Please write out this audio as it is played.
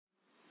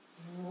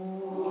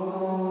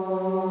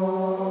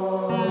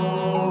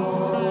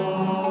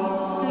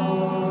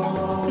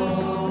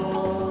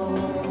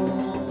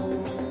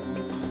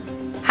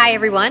Hi,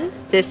 everyone.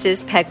 This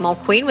is Peg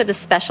Mulqueen with a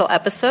special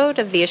episode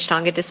of the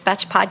Ashtanga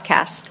Dispatch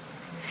podcast.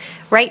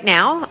 Right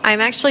now, I'm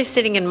actually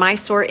sitting in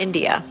Mysore,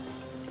 India,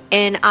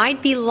 and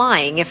I'd be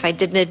lying if I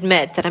didn't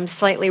admit that I'm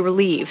slightly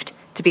relieved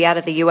to be out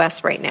of the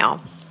U.S. right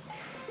now.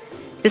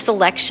 This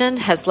election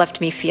has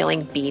left me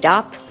feeling beat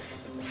up,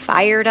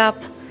 fired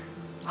up,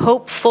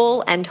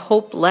 hopeful, and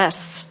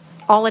hopeless,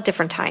 all at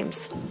different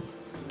times.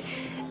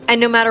 And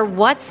no matter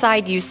what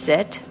side you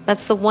sit,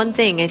 that's the one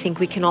thing I think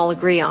we can all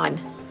agree on.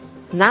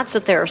 And that's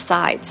that there are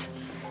sides,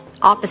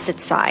 opposite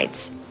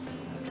sides,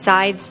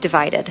 sides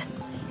divided.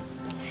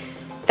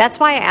 That's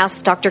why I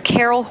asked Dr.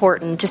 Carol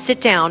Horton to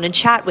sit down and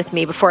chat with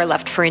me before I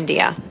left for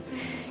India.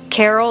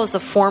 Carol is a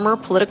former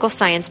political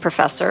science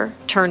professor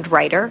turned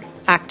writer,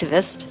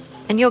 activist,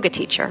 and yoga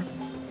teacher.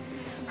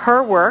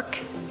 Her work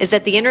is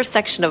at the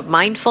intersection of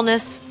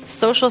mindfulness,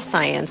 social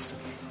science,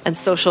 and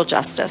social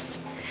justice.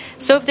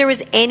 So if there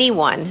was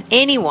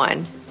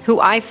anyone who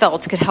I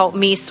felt could help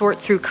me sort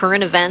through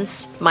current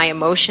events, my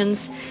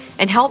emotions,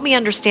 and help me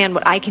understand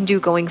what I can do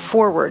going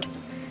forward,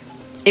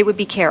 it would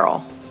be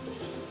Carol.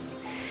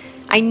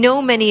 I know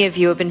many of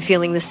you have been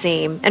feeling the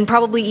same, and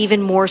probably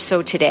even more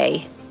so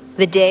today,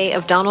 the day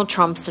of Donald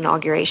Trump's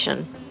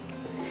inauguration.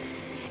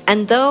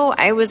 And though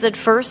I was at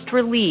first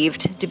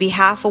relieved to be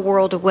half a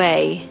world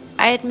away,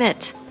 I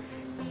admit,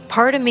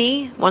 part of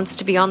me wants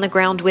to be on the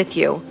ground with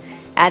you,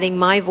 adding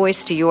my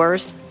voice to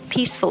yours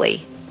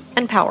peacefully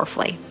and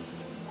powerfully.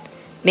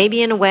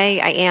 Maybe in a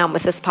way I am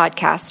with this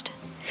podcast.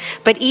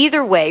 But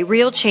either way,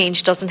 real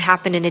change doesn't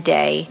happen in a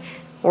day,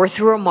 or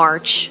through a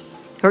march,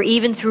 or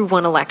even through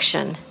one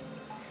election.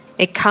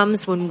 It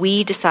comes when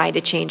we decide to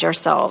change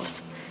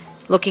ourselves,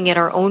 looking at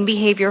our own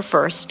behavior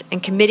first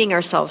and committing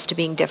ourselves to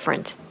being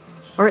different,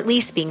 or at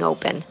least being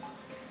open.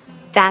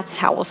 That's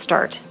how we'll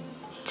start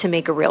to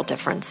make a real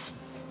difference.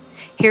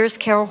 Here's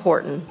Carol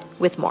Horton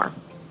with more.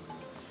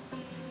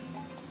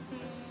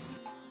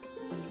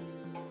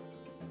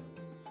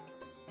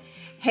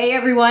 Hey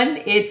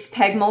everyone, it's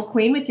Peg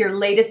Mulqueen with your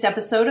latest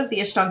episode of the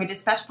Ashtanga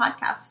Dispatch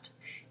podcast.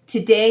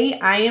 Today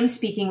I am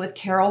speaking with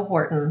Carol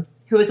Horton,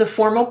 who is a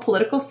former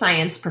political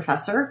science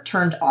professor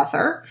turned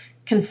author,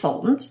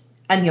 consultant,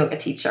 and yoga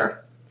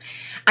teacher.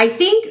 I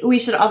think we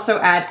should also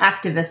add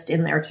activist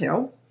in there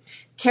too.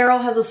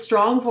 Carol has a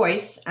strong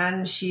voice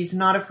and she's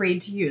not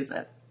afraid to use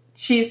it.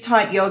 She's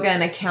taught yoga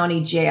in a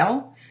county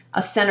jail,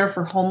 a center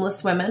for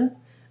homeless women,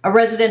 a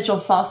residential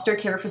foster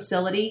care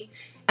facility,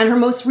 and her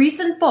most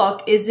recent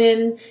book is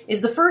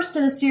the first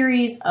in a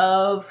series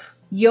of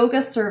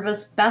yoga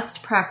service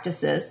best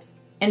practices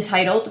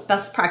entitled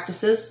Best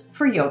Practices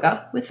for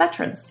Yoga with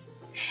Veterans.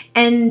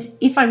 And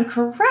if I'm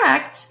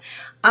correct,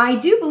 I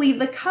do believe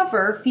the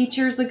cover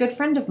features a good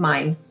friend of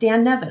mine,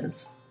 Dan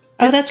Nevins.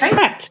 Oh, that's right?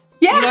 Correct.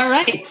 Yeah. You are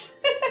right.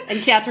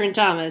 And Catherine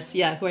Thomas,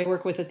 who I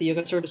work with at the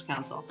Yoga Service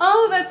Council.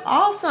 Oh, that's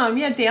awesome.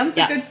 Yeah, Dan's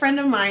a good friend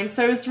of mine.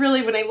 So it's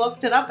really, when I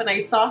looked it up and I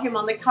saw him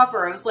on the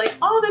cover, I was like,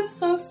 oh, that's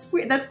so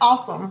sweet. That's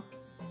awesome.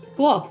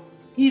 Cool.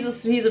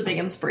 He's a big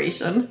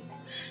inspiration.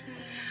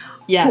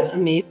 Yeah,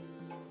 amazing.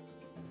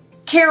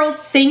 Carol,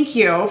 thank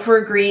you for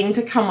agreeing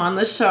to come on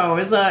the show.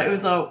 It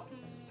was an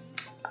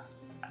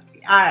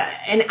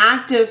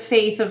act of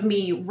faith of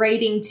me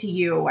writing to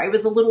you. I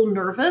was a little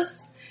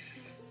nervous.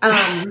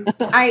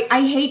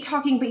 I hate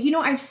talking, but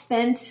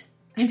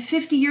I'm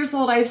 50 years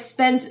old. I've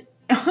spent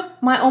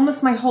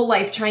almost my whole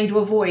life trying to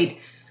avoid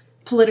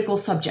political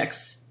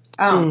subjects.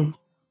 No,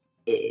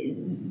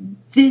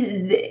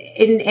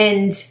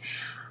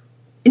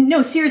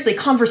 seriously,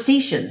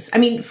 conversations. I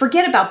mean,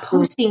 forget about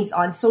postings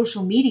on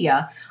social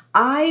media.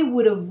 I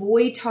would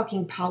avoid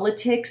talking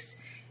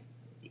politics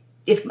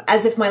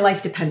as if my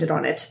life depended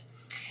on it.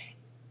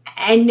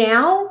 And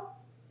now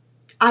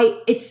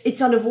it's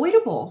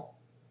unavoidable.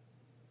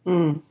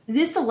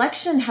 This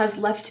election has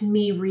left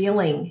me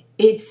reeling.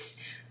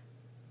 It's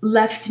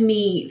left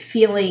me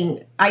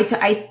feeling,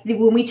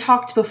 when we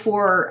talked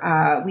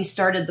before we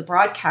started the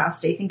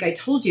broadcast, I think I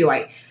told you,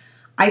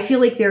 I feel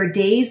like there are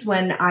days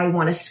when I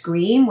want to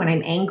scream, when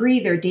I'm angry.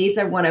 There are days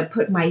I want to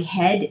put my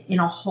head in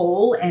a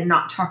hole and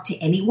not talk to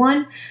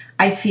anyone.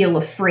 I feel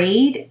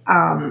afraid.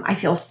 I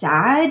feel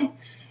sad.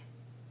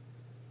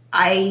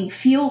 I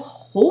feel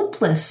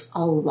hopeless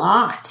a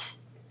lot.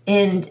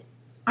 And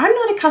I'm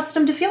not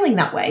accustomed to feeling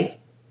that way,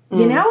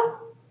 you know?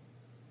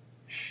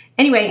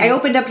 Anyway, I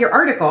opened up your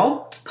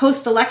article,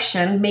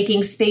 Post-Election,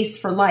 Making Space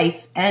for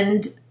Life,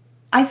 and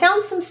I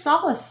found some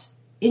solace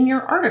in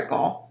your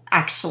article,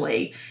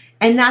 actually.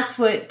 And that's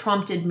what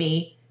prompted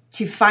me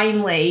to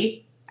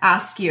finally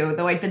ask you,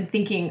 though I'd been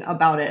thinking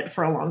about it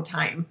for a long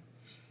time.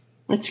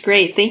 That's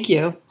great. Thank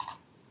you.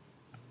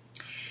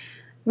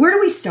 Where do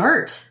we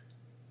start?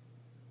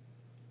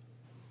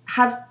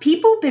 Have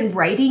people been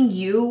writing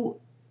you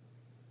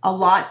a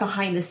lot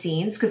behind the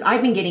scenes? Because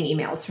I've been getting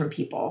emails from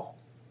people,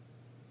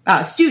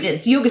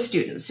 students,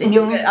 and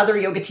other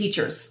yoga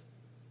teachers.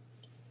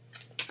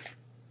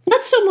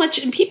 Not so much.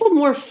 And people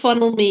more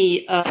funnel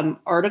me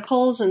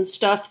articles and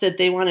stuff that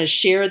they want to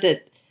share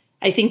that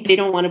I think they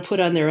don't want to put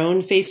on their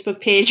own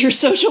Facebook page or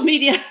social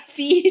media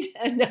feed.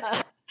 And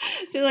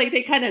So like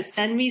they kind of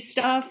send me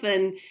stuff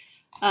and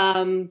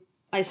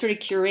I sort of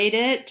curate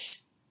it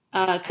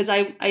because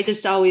I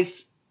just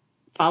always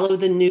follow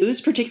the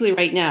news, particularly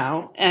right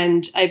now.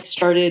 And I've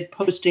started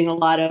posting a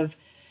lot of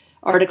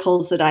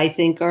articles that I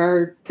think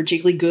are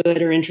particularly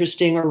good or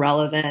interesting or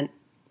relevant.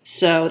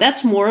 So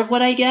that's more of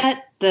what I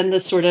get than the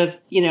sort of,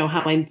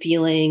 how I'm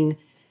feeling,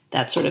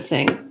 that sort of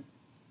thing.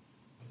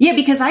 Yeah,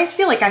 because I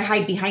feel like I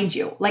hide behind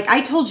you. Like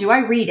I told you, I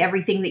read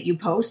everything that you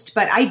post,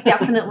 but I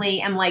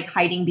definitely am like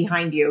hiding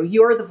behind you.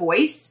 You're the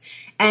voice.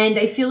 And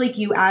I feel like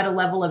you add a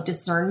level of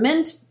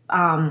discernment,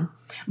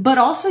 but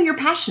also you're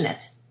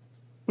passionate.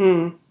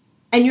 And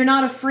you're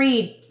not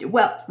afraid.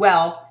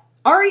 Well,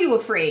 are you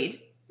afraid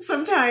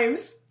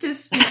sometimes to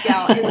speak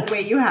out in the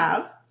way you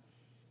have?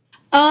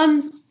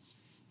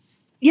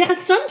 Yeah,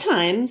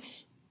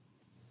 sometimes.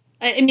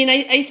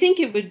 I think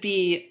it would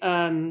be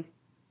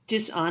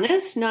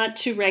dishonest not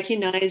to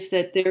recognize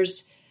that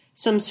there's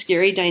some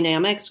scary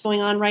dynamics going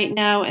on right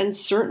now. And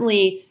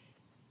certainly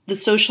the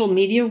social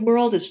media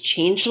world has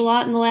changed a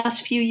lot in the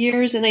last few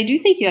years. And I do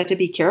think you have to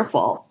be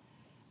careful.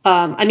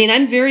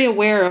 I'm very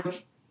aware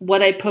of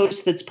what I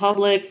post that's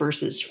public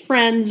versus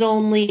friends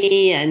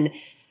only and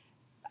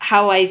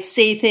how I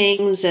say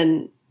things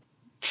and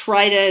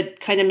try to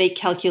kind of make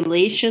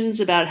calculations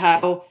about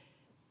how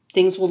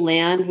things will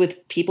land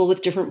with people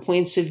with different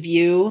points of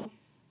view.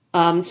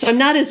 So I'm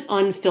not as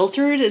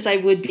unfiltered as I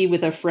would be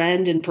with a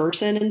friend in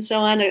person and so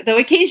on. Though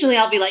occasionally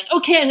I'll be like,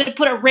 okay, I'm going to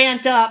put a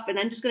rant up and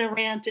I'm just going to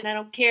rant and I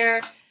don't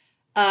care.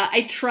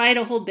 I try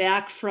to hold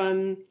back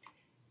from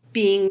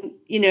being,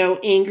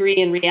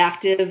 angry and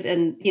reactive.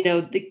 And,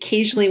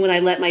 occasionally when I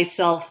let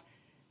myself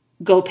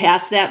go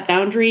past that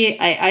boundary,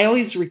 I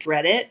always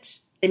regret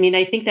it.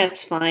 I think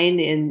that's fine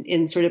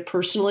in sort of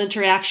personal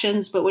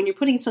interactions. But when you're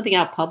putting something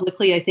out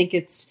publicly, I think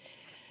it's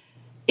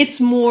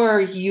more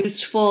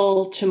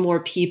useful to more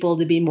people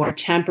to be more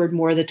tempered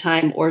more of the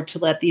time or to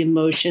let the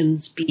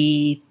emotions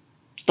be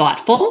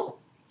thoughtful.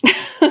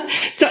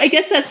 So I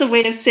guess that's a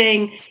way of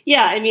saying,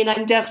 yeah,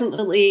 I'm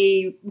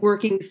definitely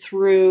working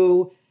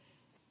through,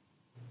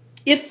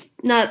 if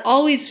not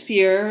always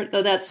fear,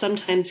 though that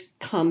sometimes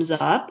comes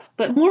up,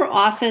 but more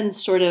often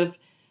sort of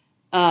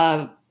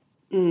an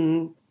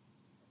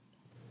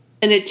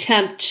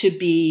attempt to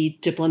be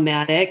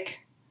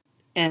diplomatic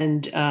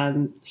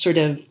and sort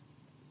of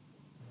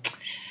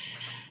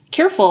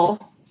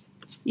careful,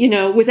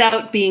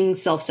 without being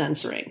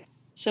self-censoring.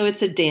 So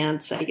it's a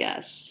dance, I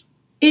guess.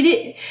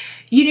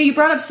 You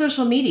brought up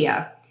social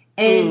media,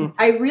 and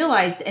I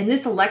realized, and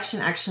this election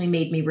actually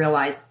made me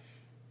realize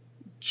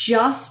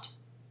just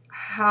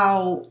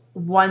how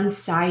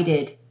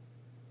one-sided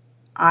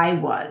I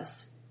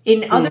was.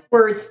 In other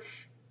words,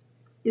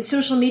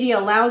 social media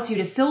allows you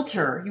to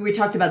filter. We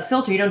talked about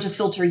filter. You don't just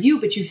filter you,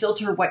 but you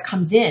filter what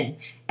comes in.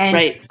 And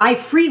right. I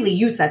freely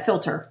use that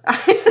filter.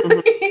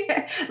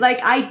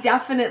 Like I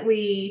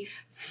definitely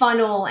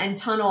funnel and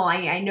tunnel.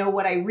 I know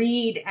what I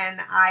read,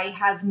 and I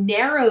have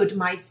narrowed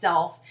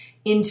myself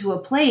into a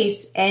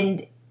place,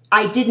 and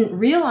I didn't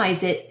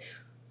realize it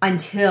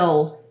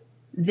until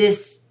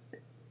this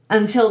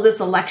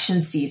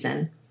election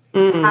season,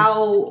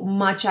 how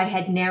much I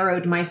had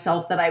narrowed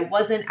myself that I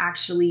wasn't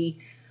actually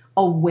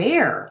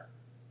aware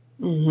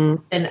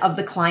of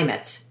the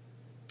climate.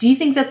 Do you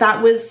think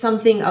that was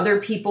something other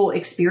people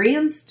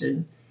experienced?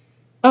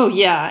 Oh,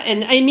 yeah.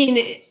 And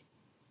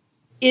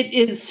it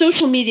is,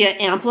 social media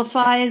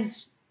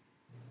amplifies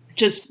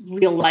just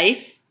real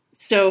life.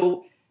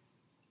 So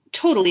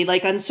totally,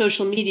 like on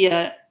social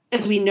media,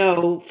 as we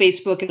know,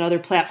 Facebook and other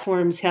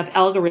platforms have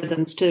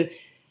algorithms to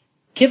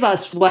give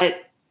us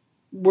what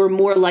we're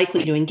more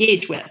likely to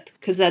engage with,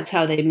 because that's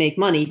how they make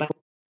money, by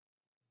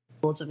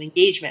levels of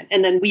engagement.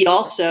 And then we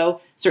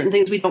also, certain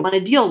things we don't want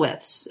to deal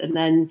with. And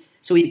then,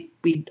 so we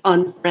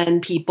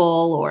unfriend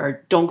people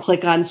or don't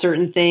click on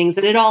certain things.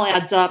 And it all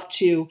adds up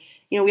to,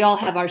 we all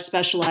have our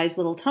specialized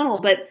little tunnel.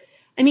 But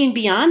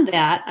beyond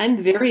that,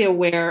 I'm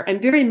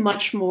very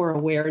much more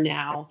aware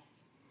now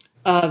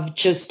of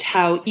just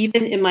how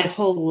even in my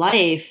whole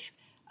life,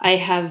 I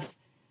have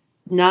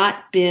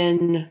not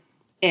been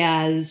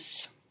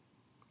as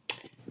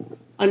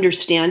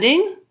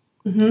understanding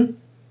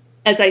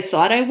as I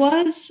thought I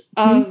was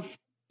of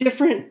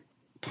different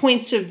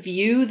points of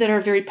view that are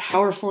very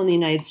powerful in the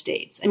United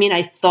States.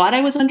 I thought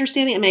I was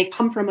understanding. I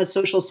come from a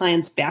social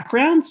science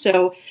background,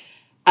 so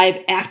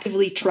I've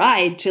actively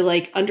tried to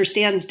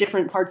understand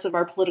different parts of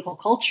our political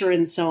culture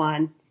and so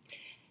on.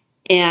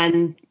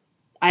 And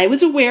I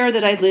was aware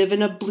that I live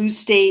in a blue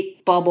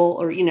state bubble,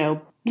 or,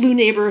 blue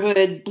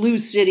neighborhood, blue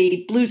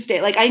city, blue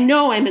state. I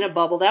know I'm in a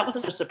bubble. That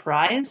wasn't a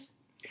surprise.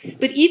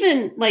 But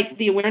even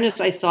the awareness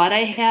I thought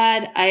I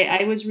had,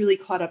 I was really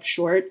caught up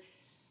short.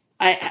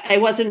 I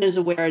wasn't as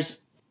aware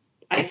as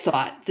I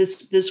thought.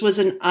 This was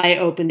an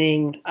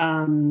eye-opening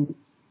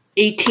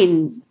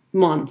 18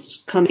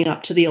 months coming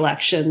up to the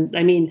election.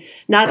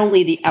 Not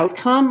only the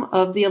outcome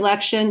of the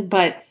election,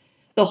 but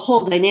the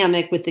whole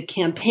dynamic with the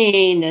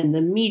campaign and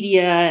the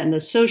media and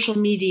the social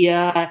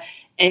media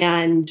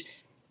and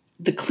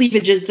the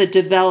cleavages that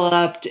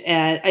developed.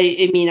 And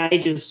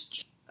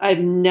I've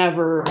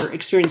never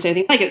experienced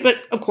anything like it. But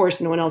of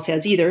course, no one else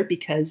has either,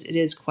 because it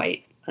is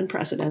quite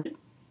unprecedented.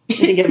 I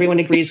think everyone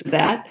agrees with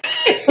that.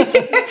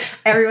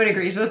 Everyone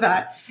agrees with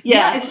that.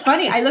 Yeah. It's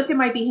funny. I looked at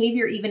my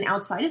behavior even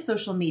outside of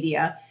social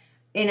media,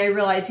 and I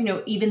realized,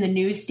 even the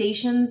news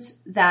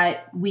stations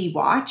that we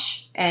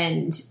watch,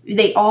 and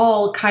they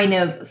all kind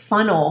of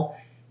funnel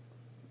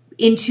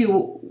into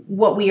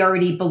what we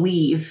already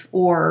believe,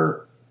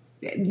 or,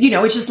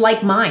 it's just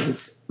like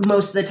minds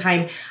most of the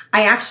time.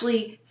 I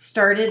actually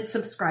started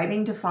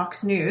subscribing to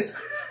Fox News.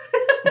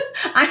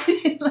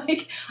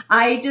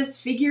 I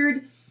just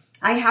figured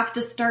I have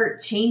to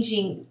start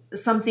changing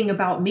something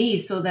about me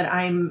so that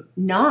I'm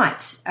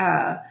not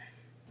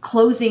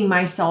closing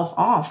myself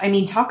off. I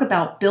mean, talk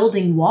about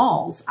building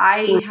walls.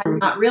 I had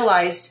not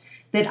realized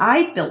that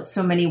I built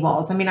so many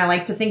walls. I mean, I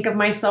like to think of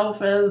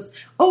myself as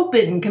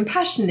open,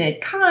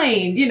 compassionate,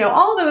 kind,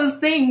 all those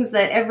things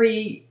that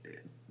every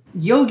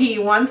yogi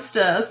wants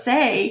to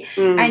say.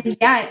 And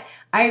yet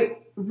I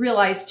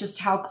realized just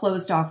how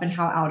closed off and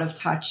how out of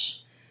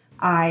touch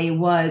I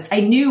was. I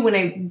knew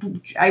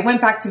when I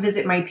went back to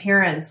visit my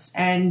parents,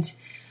 and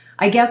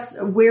I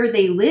guess where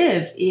they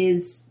live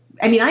is,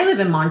 I live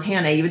in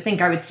Montana. You would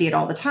think I would see it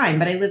all the time,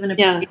 but I live in a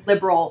pretty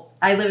liberal,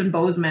 I live in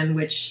Bozeman,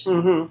 which,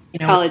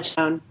 college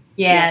town.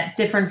 Yeah,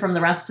 different from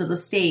the rest of the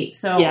state.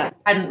 So I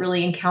hadn't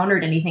really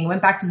encountered anything. I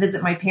went back to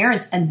visit my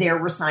parents, and there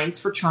were signs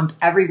for Trump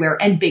everywhere,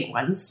 and big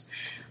ones.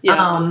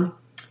 Yeah.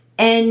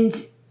 And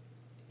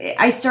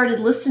I started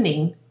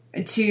listening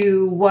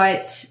to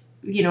what,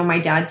 my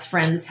dad's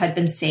friends had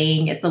been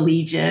saying at the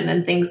Legion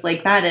and things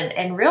like that,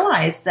 and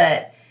realized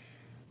that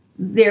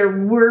there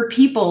were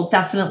people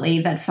definitely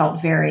that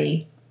felt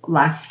very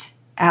left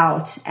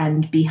out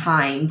and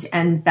behind,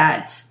 and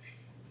that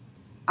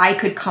I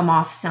could come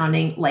off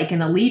sounding like an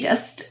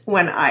elitist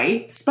when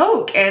I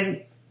spoke.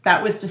 And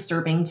that was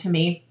disturbing to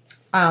me,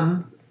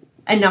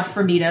 enough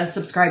for me to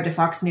subscribe to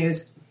Fox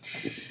News,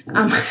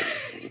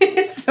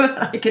 so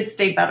that I could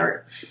stay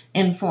better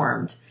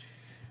informed.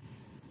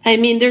 I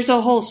mean, there's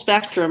a whole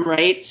spectrum,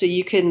 right? So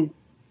you could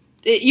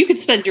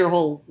spend your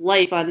whole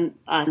life on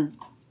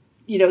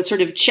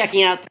sort of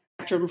checking out the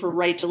spectrum from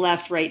right to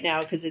left right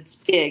now, because it's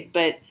big.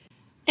 But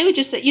I would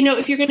just say,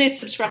 if you're going to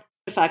subscribe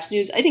to Fox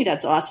News, I think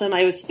that's awesome.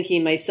 I was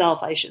thinking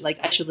myself, I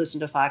should listen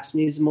to Fox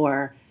News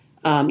more.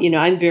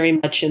 I'm very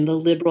much in the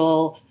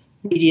liberal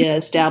media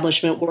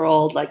establishment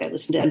world. Like, I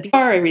listen to NPR,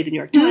 I read the New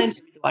York Times,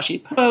 I read the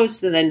Washington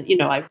Post, and then,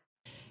 I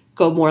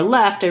go more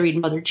left. I read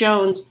Mother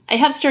Jones. I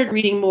have started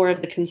reading more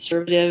of the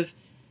conservative,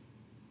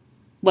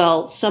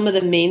 some of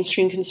the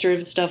mainstream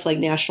conservative stuff like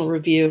National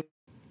Review,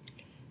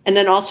 and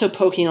then also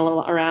poking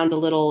around a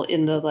little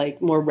in the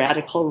more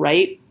radical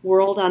right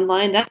world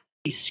online. That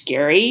would be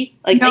scary.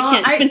 I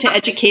can't even to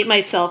educate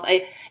myself.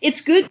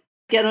 It's good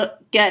to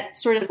get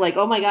sort of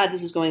oh my God,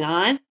 this is going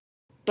on,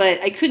 but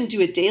I couldn't do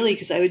it daily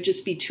because I would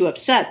just be too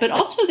upset. But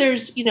also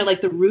there's,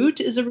 The Root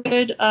is a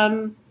good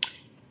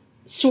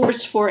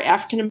source for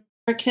African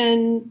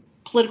American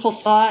political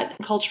thought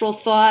and cultural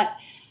thought.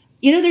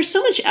 There's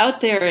so much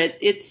out there.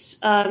 It's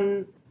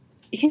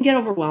it can get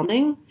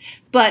overwhelming,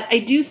 but I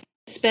do think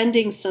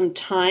spending some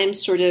time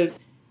sort of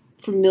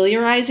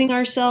familiarizing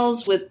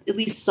ourselves with at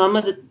least some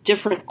of the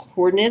different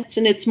coordinates,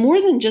 and it's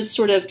more than just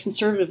sort of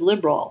conservative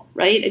liberal,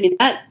 right? I mean,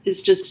 that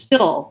is just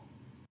still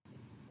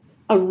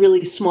a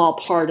really small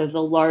part of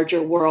the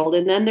larger world.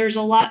 And then there's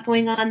a lot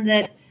going on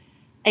that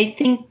I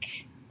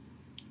think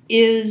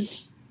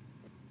is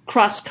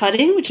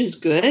cross-cutting, which is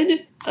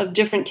good, of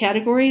different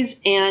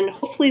categories. And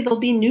hopefully there'll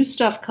be new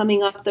stuff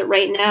coming up that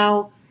right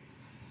now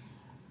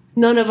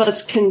none of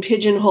us can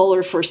pigeonhole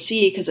or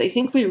foresee, because I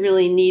think we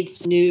really need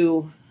some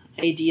new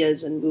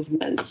ideas and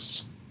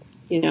movements,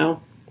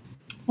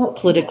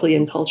 politically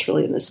and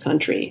culturally in this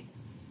country.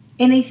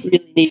 And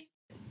really need.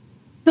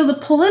 So the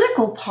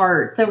political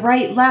part, the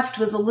right left,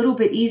 was a little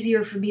bit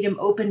easier for me to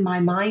open my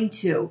mind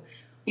to.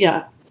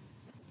 Yeah.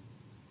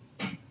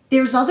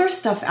 There's other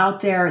stuff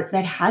out there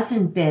that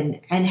hasn't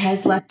been, and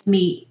has left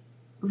me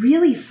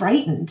really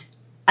frightened.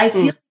 I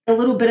feel like a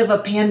little bit of a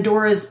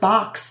Pandora's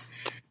box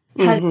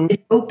has been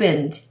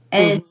opened,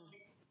 and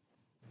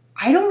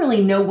I don't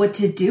really know what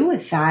to do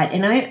with that.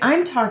 And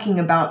I'm talking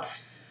about,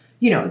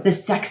 the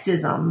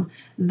sexism,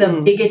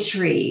 the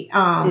bigotry,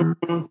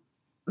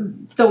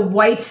 the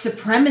white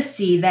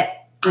supremacy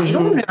that I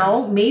don't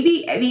know.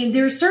 Maybe,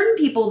 there are certain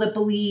people that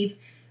believe.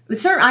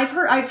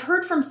 I've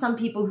heard from some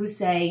people who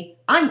say,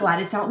 I'm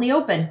glad it's out in the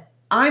open.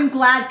 I'm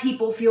glad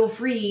people feel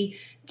free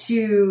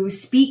to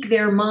speak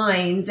their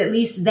minds. At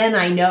least then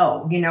I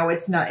know,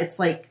 it's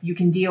like you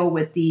can deal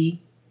with the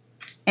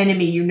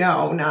enemy,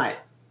 not,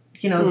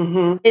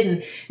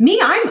 hidden. Me,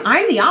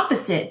 I'm the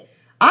opposite.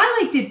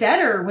 I liked it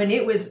better when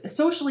it was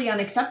socially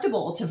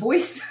unacceptable to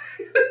voice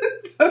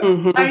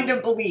those kind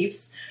of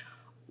beliefs.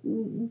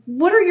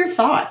 What are your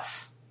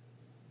thoughts?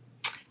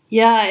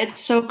 Yeah, it's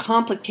so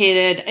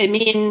complicated. I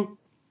mean,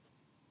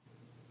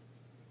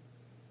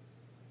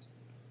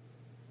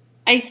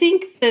 I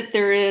think that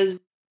there is,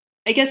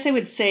 I guess I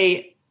would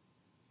say,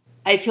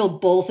 I feel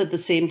both at the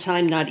same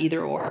time, not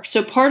either or.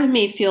 So part of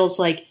me feels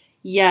like,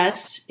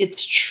 yes,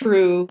 it's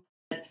true.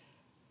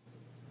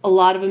 A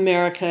lot of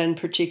America, and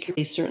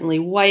particularly certainly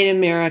white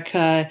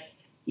America,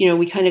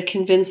 we kind of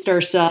convinced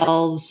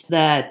ourselves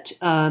that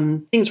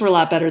things were a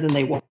lot better than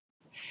they were.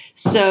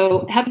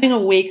 So having a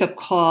wake-up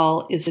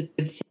call is a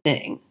good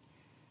thing.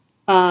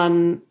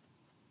 On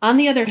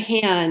the other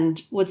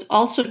hand, what's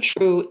also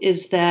true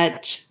is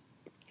that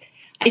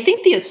I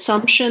think the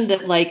assumption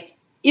that, like,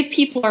 if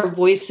people are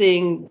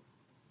voicing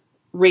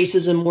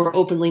racism more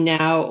openly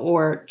now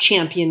or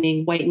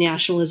championing white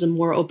nationalism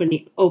more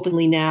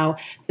openly now,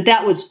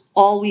 that was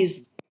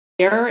always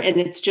there and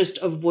it's just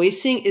a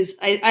voicing is,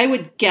 I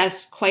would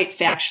guess, quite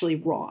factually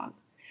wrong.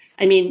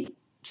 I mean,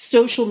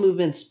 social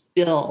movements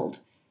build,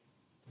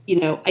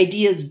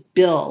 ideas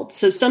build.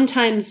 So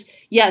sometimes,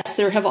 yes,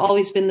 there have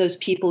always been those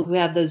people who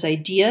have those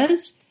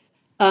ideas,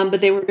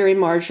 but they were very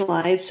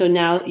marginalized. So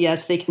now,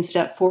 yes, they can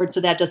step forward,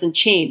 so that doesn't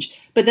change.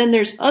 But then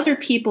there's other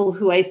people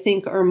who I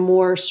think are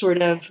more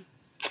sort of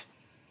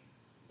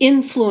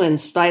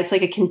influenced by, it's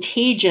like a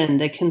contagion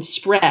that can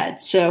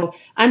spread. So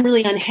I'm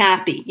really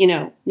unhappy,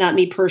 not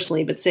me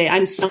personally, but say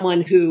I'm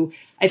someone who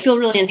I feel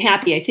really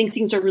unhappy. I think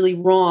things are really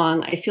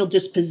wrong. I feel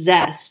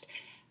dispossessed.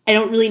 I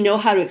don't really know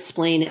how to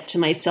explain it to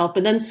myself.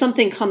 But then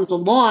something comes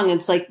along and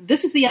it's like,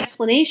 this is the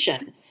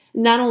explanation.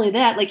 Not only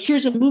that, like,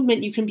 here's a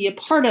movement you can be a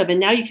part of, and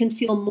now you can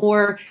feel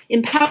more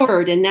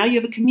empowered, and now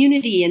you have a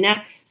community, and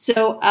now,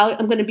 so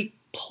I'm going to be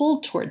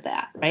pulled toward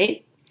that,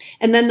 right?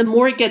 And then the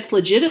more it gets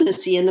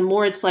legitimacy, and the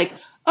more it's like,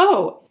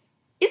 oh,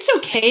 it's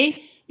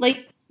okay.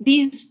 Like,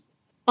 these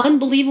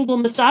unbelievable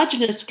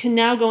misogynists can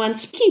now go on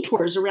speaking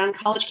tours around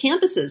college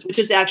campuses, which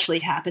is actually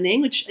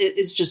happening, which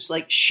is just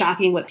like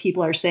shocking what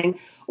people are saying.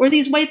 Or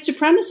these white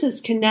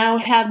supremacists can now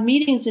have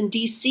meetings in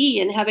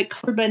DC and have it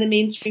covered by the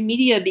mainstream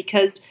media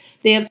because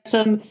they have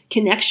some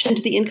connection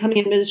to the incoming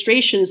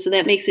administration. So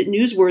that makes it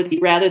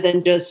newsworthy rather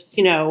than just,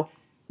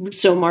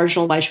 so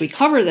marginal. Why should we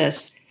cover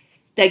this?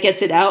 That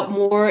gets it out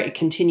more. It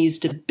continues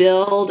to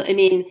build. I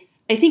mean,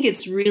 I think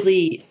it's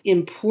really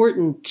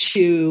important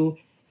to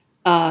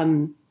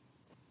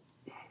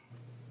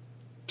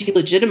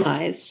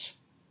delegitimize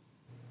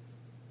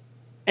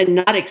and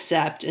not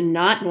accept and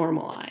not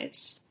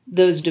normalize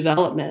those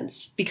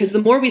developments. Because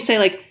the more we say,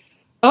 like,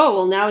 oh,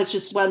 well, now it's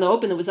just one in the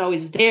open that was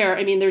always there.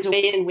 I mean, there's a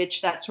way in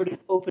which that sort of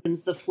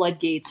opens the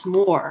floodgates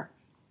more.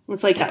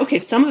 It's like, okay,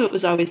 some of it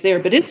was always there,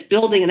 but it's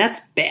building, and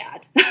that's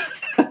bad.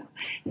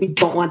 We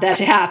don't want that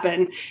to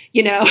happen,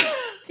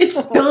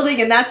 It's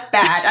building, and that's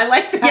bad. I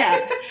like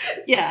that.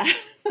 Yeah.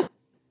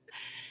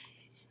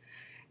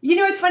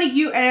 It's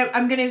funny.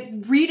 I'm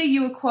going to read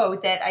you a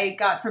quote that I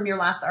got from your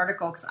last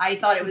article because I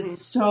thought it was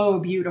so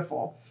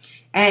beautiful.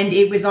 And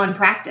it was on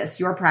practice,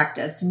 your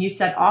practice. And you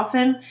said,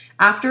 often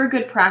after a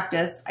good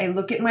practice, I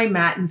look at my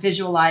mat and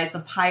visualize a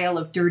pile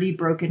of dirty,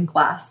 broken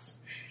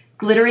glass,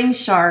 glittering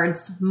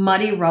shards,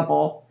 muddy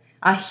rubble,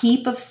 a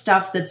heap of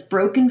stuff that's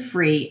broken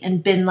free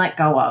and been let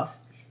go of.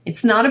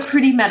 It's not a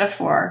pretty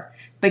metaphor,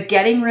 but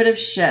getting rid of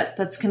shit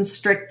that's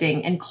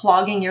constricting and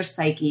clogging your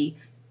psyche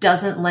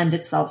doesn't lend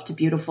itself to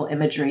beautiful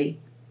imagery.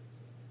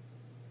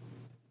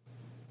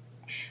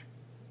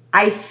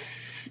 I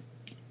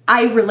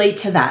relate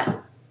to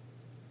that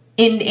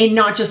in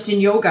not just in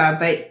yoga,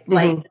 but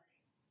like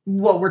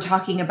what we're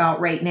talking about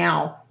right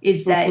now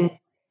is that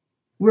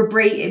we're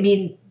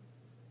breaking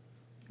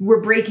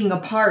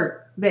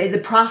apart.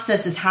 The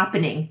process is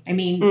happening. I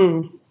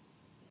mean,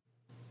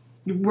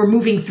 we're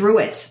moving through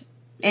it,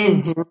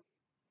 and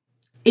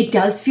it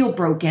does feel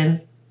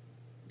broken,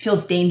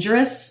 feels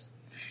dangerous,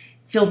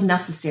 feels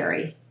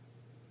necessary.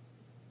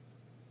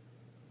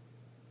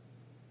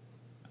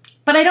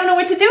 But I don't know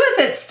what to do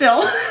with it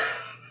still.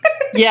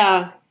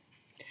 Yeah.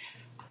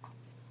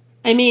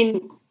 I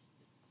mean,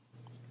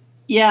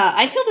 yeah,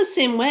 I feel the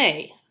same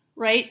way,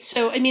 right?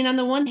 So, I mean, on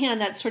the one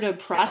hand, that sort of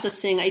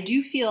processing, I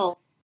do feel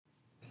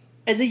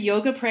as a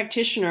yoga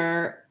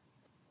practitioner,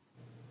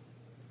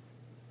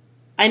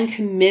 I'm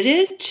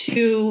committed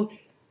to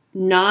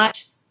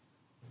not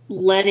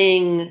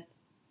letting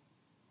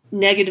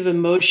negative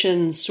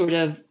emotions sort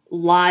of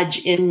lodge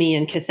in me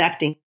and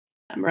cathecting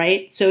them,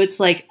 right? So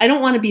it's like, I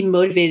don't want to be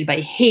motivated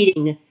by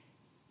hating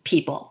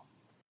people.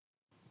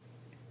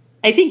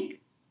 I think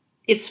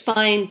it's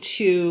fine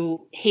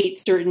to hate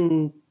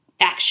certain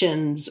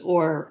actions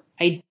or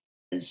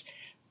ideas,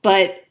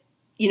 but,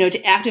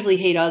 to actively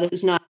hate others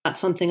is not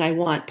something I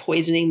want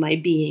poisoning my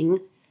being.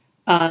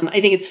 I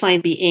think it's fine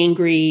to be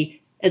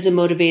angry as a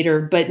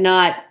motivator, but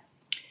not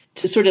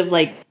to sort of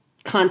like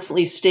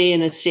constantly stay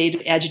in a state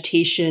of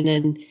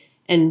agitation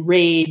and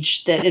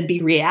rage and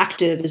be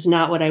reactive is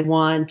not what I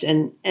want.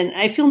 And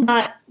I feel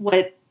not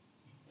what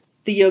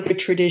the yoga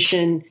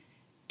tradition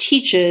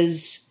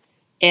teaches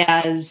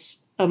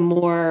as a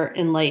more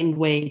enlightened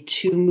way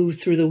to move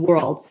through the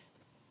world.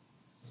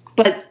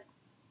 But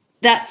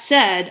that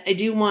said, I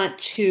do want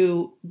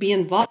to be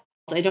involved.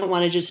 I don't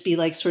want to just be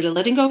like sort of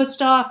letting go of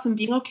stuff and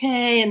being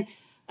okay. And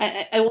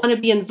I want to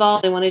be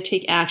involved. I want to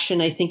take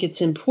action. I think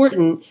it's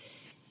important.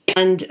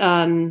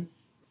 And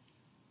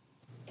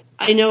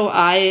I know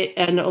I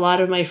and a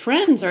lot of my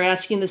friends are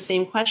asking the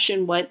same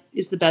question: what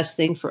is the best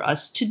thing for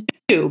us to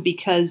do?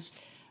 Because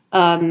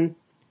when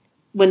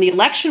the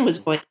election was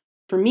going,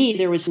 for me,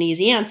 there was an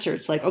easy answer.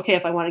 It's like, okay,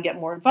 if I want to get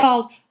more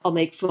involved, I'll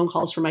make phone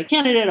calls for my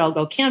candidate. I'll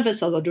go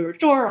canvass. I'll go door to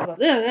door. I'll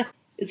go.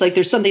 It's like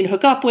there's something to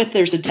hook up with.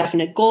 There's a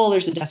definite goal.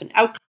 There's a definite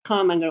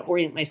outcome. I'm going to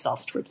orient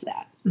myself towards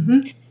that.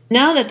 Mm-hmm.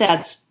 Now that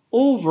that's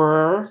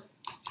over,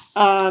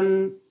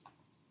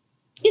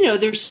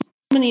 there's so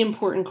many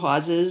important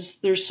causes.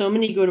 There's so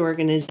many good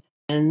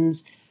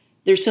organizations.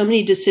 There's so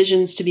many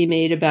decisions to be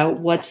made about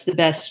what's the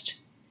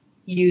best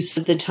use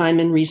of the time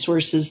and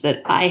resources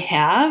that I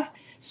have.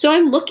 So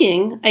I'm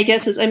looking, I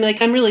guess,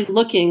 I'm really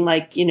looking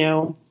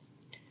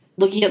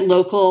looking at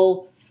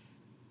local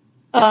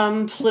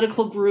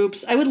political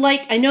groups.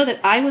 I know that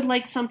I would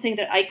like something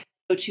that I can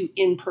go to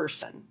in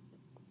person.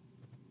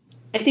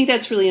 I think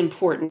that's really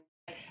important.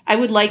 I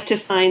would like to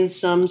find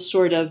some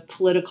sort of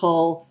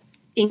political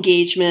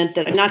engagement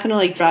that I'm not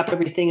going to drop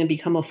everything and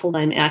become a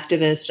full-time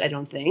activist, I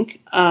don't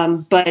think.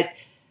 But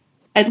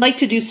I'd like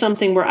to do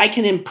something where I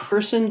can in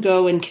person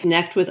go and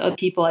connect with other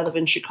people. I live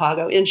in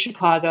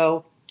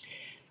Chicago,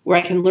 where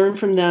I can learn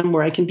from them,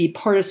 where I can be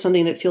part of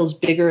something that feels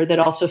bigger, that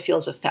also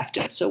feels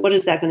effective. So what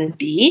is that going to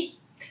be?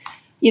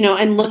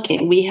 I'm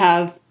looking. We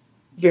have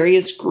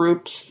various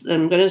groups that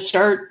I'm going to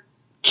start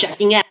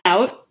checking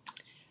out.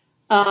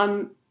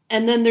 And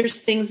then there's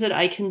things that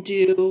I can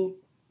do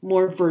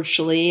more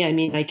virtually. I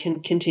mean, I can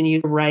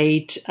continue to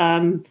write.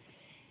 I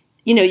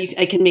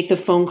can make the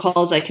phone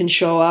calls. I can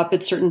show up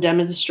at certain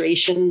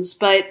demonstrations.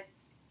 But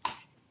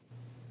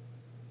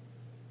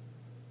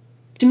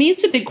to me,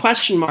 it's a big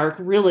question mark,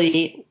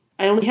 really.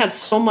 I only have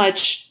so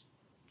much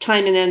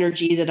time and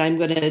energy that I'm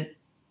going to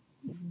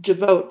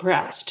devote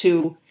perhaps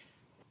to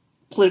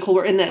political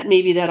work, and that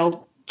maybe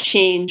that'll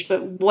change.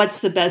 But what's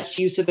the best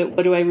use of it?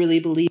 What do I really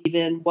believe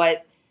in?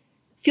 What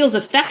feels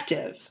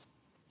effective?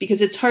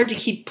 Because it's hard to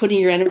keep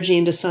putting your energy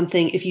into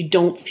something if you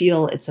don't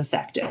feel it's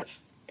effective.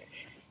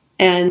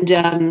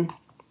 And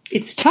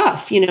it's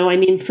tough,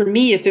 for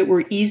me, if it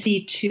were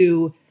easy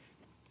to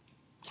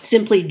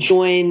simply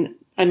join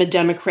the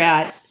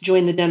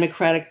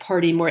Democratic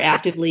Party more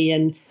actively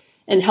and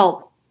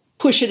help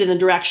push it in the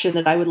direction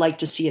that I would like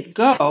to see it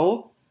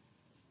go,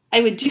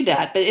 I would do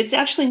that. But it's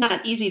actually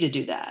not easy to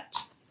do that.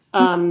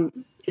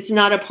 It's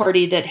not a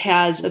party that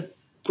has a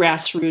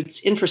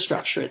grassroots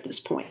infrastructure at this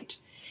point.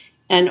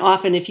 And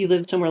often if you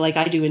live somewhere like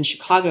I do in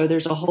Chicago,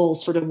 there's a whole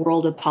sort of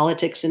world of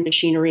politics and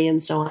machinery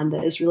and so on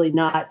that is really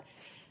not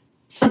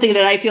something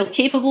that I feel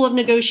capable of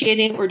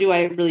negotiating, or do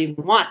I really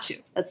even want to?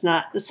 That's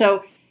not.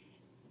 So,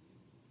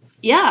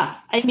 yeah,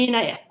 I'm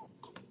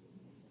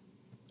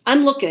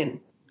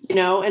looking,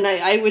 and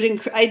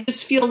I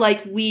just feel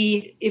like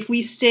if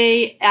we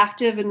stay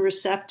active and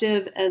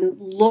receptive and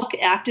look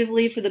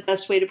actively for the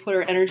best way to put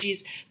our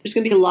energies, there's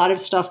going to be a lot of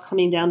stuff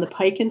coming down the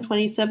pike in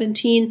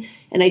 2017.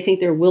 And I think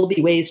there will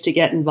be ways to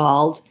get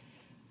involved.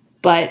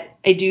 But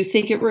I do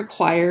think it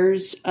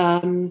requires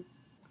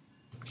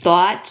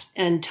thought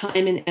and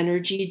time and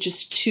energy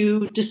just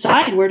to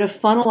decide where to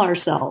funnel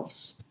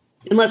ourselves,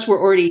 unless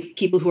we're already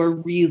people who are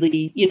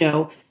really,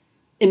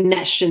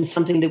 enmeshed in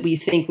something that we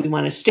think we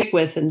want to stick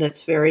with and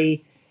that's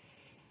very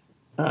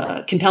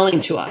compelling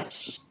to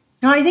us.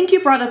 No, I think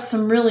you brought up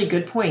some really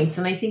good points.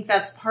 And I think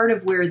that's part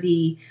of where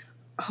the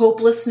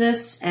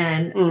hopelessness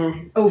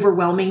and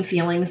overwhelming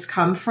feelings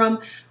come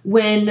from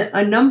when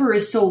a number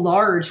is so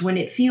large, when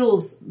it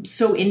feels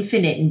so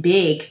infinite and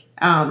big,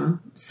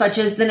 such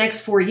as the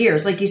next 4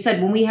 years. Like you said,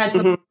 when we had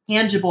something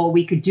tangible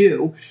we could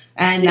do,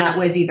 and that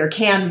was either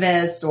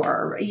canvas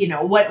or,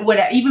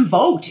 what, even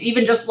vote,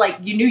 even just like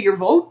you knew your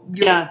vote,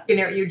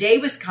 your day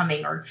was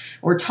coming,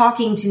 or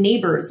talking to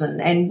neighbors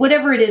and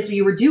whatever it is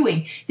you were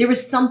doing, there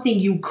was something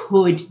you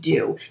could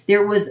do.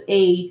 There was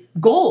a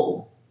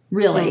goal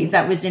really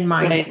that was in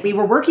mind that we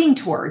were working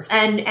towards.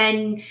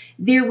 And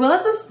there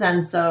was a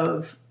sense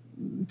of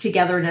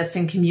togetherness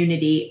and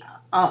community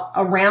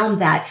around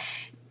that.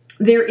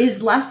 There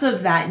is less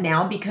of that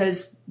now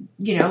because,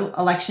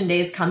 election day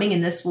is coming,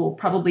 and this will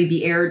probably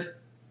be aired,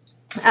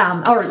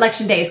 or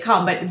election day has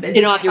come, but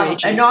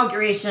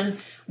inauguration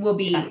will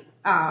be,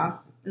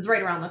 is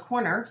right around the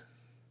corner.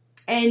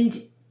 And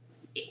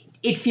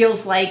it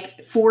feels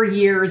like 4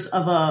 years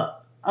of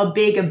a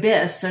big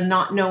abyss and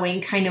not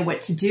knowing kind of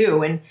what to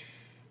do. And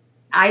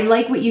I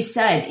like what you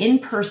said, in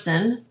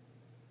person.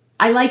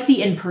 I like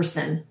the in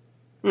person.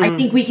 I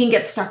think we can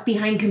get stuck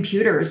behind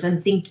computers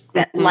and think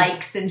that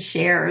likes and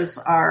shares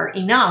are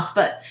enough.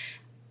 But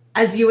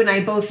as you and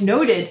I both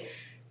noted,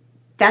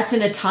 that's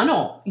in a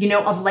tunnel,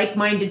 of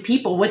like-minded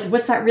people.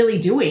 What's that really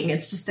doing?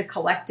 It's just a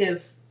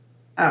collective,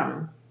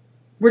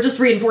 we're just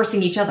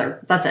reinforcing each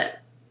other. That's it.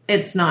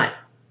 It's not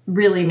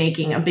really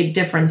making a big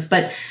difference,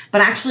 but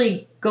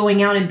actually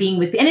going out and being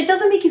with, and it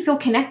doesn't make you feel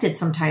connected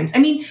sometimes. I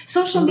mean,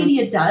 social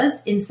media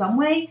does in some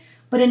way,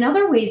 but in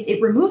other ways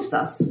it removes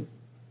us.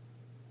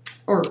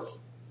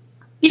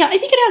 Yeah, I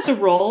think it has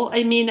a role.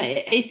 I mean,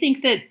 I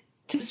think that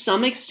to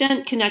some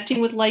extent,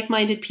 connecting with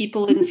like-minded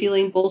people and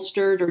feeling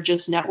bolstered or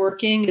just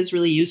networking is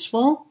really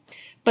useful.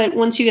 But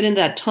once you get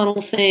into that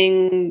tunnel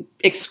thing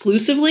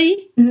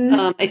exclusively,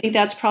 I think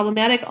that's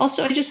problematic.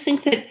 Also, I just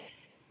think that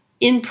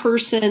in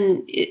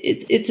person,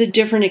 it's a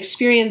different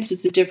experience.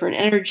 It's a different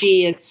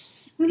energy.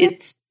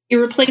 It's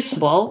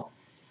irreplaceable.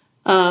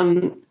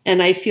 And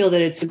I feel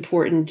that it's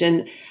important.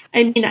 And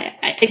I mean,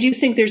 I do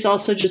think there's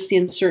also just the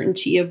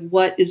uncertainty of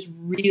what is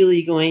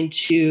really going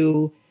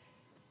to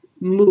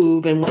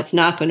move and what's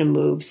not going to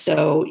move.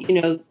 So,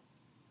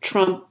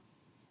 Trump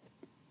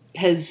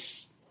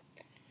has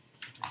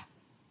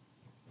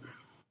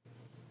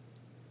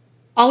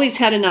always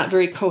had a not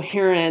very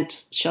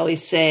coherent, shall we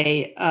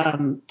say,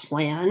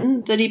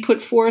 plan that he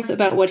put forth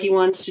about what he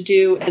wants to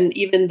do. And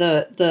even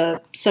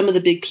some of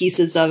the big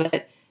pieces of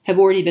it have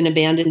already been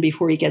abandoned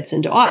before he gets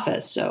into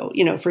office. So,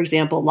 for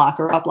example, lock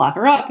her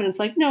up. And it's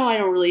like, no, I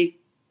don't really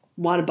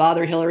want to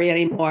bother Hillary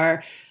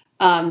anymore.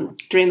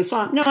 Drain the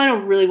swamp. No, I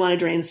don't really want to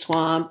drain the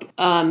swamp.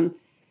 The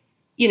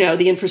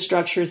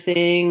infrastructure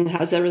thing,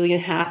 how's that really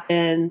going to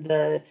happen?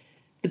 The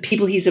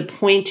people he's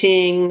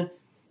appointing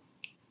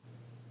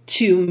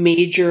to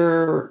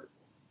major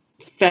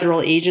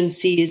federal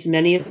agencies,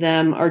 many of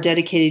them are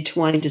dedicated to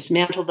wanting to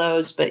dismantle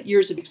those, but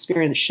years of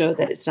experience show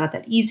that it's not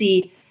that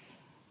easy.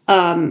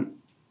 To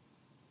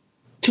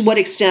what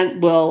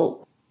extent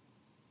will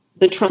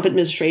the Trump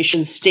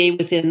administration stay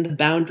within the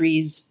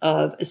boundaries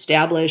of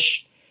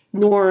established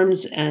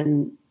norms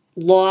and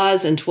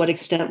laws, and to what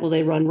extent will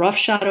they run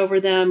roughshod over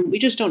them? We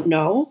just don't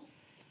know.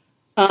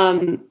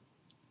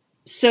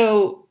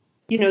 So,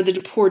 the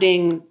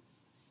deporting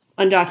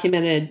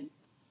undocumented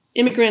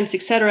immigrants,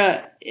 et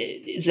cetera,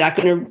 is that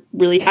going to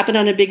really happen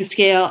on a big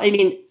scale? I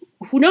mean,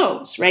 who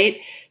knows,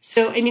 right?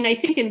 So, I mean, I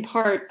think in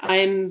part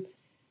I'm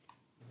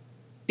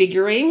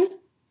figuring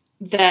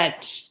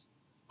that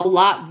a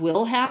lot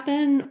will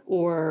happen,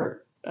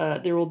 or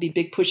there will be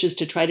big pushes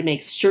to try to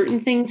make certain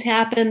things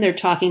happen. They're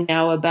talking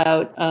now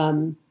about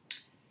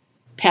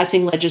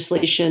passing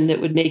legislation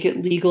that would make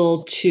it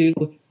legal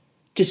to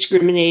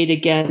discriminate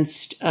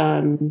against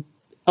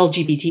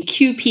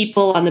LGBTQ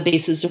people on the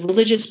basis of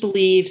religious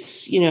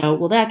beliefs.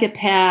 Will that get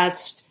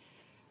passed?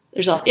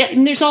 There's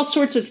all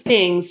sorts of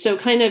things. So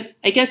kind of,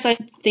 I guess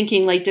I'm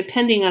thinking, like,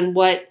 depending on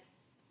what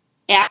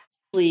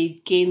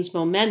actually gains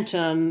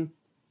momentum,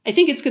 I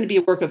think it's going to be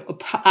a work of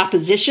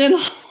opposition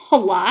a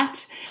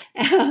lot.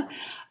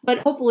 But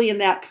hopefully in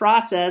that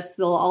process,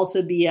 there'll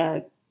also be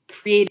a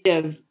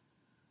creative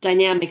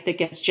dynamic that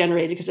gets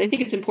generated, because I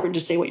think it's important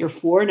to say what you're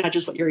for, not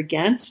just what you're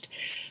against.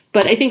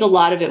 But I think a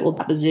lot of it will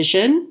be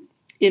opposition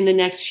in the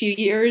next few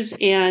years.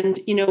 And,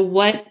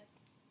 what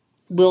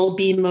will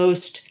be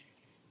most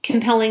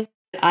compelling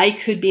that I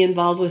could be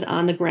involved with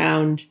on the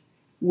ground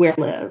where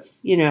I live.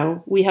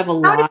 We have a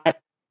lot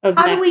of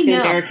Mexican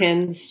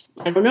Americans.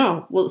 I don't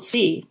know. We'll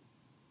see.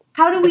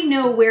 How do we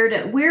know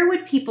where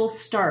would people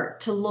start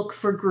to look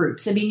for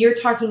groups? I mean, you're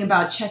talking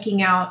about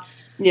checking out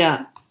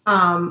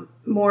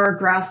more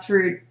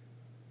grassroots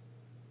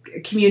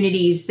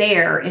communities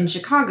there in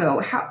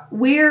Chicago.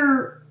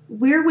 Where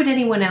would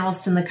anyone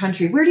else in the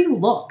country, where do you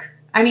look?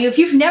 I mean, if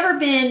you've never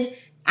been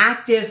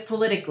active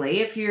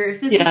politically, if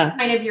this is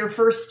kind of your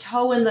first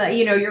toe in the,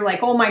 you're like,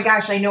 oh my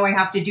gosh, I know I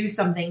have to do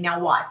something. Now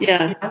what?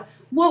 Yeah.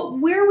 Well,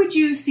 where would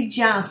you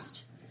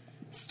suggest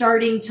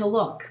starting to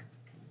look?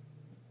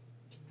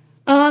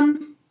 That's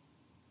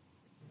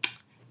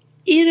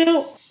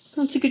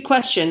a good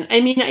question.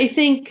 I mean, I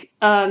think,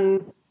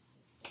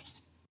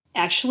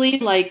 actually,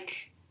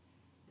 like,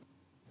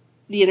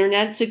 the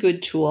internet's a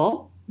good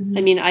tool. Mm-hmm.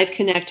 I mean, I've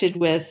connected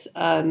with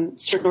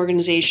certain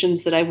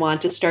organizations that I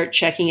want to start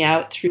checking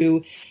out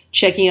through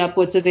checking up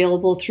what's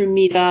available through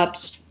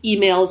meetups,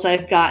 emails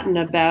I've gotten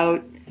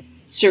about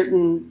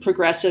certain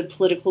progressive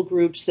political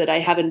groups that I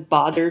haven't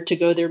bothered to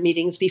go to their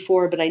meetings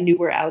before, but I knew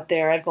were out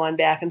there. I've gone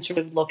back and sort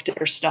of looked at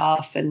their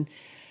stuff and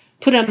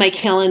put on my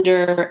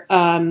calendar.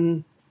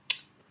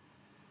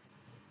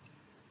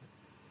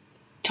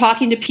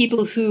 Talking to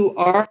people who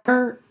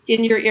are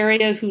in your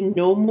area who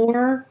know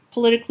more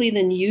politically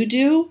than you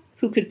do,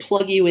 who could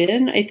plug you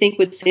in, I think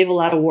would save a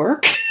lot of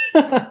work.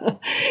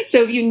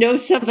 So if you know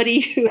somebody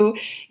who,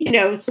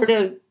 sort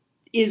of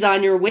is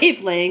on your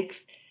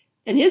wavelength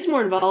and is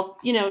more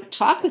involved,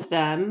 talk with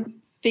them,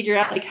 figure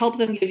out, help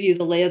them give you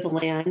the lay of the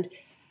land.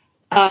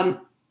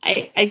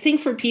 I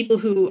think for people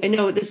who, I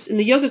know this in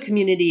the yoga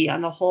community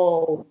on the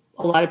whole,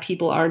 a lot of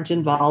people aren't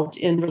involved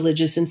in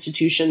religious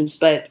institutions,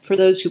 but for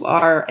those who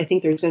are, I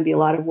think there's going to be a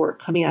lot of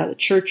work coming out of the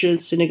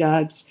churches,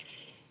 synagogues,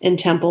 and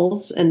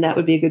temples, and that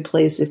would be a good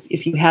place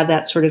if you have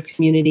that sort of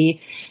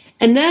community.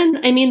 And then,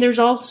 I mean, there's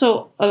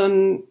also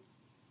the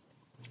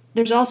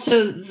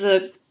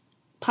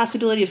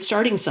possibility of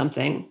starting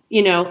something.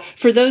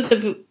 For those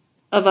of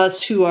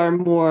us who are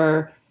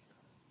more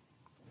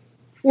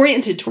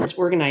oriented towards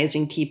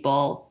organizing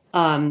people,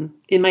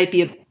 it might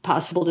be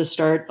possible to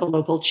start a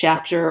local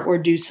chapter or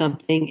do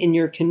something in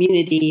your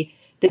community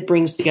that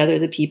brings together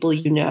the people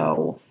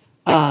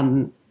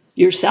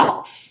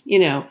yourself.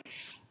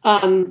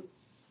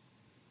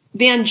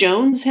 Van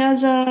Jones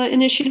has a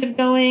initiative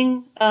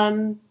going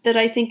that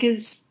I think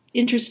is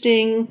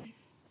interesting.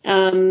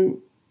 And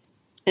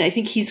I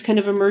think he's kind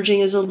of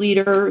emerging as a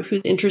leader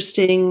who's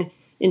interesting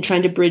in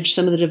trying to bridge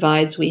some of the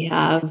divides we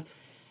have.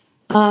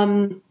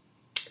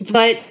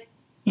 But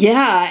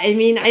yeah, I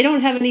mean, I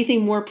don't have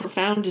anything more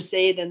profound to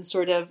say than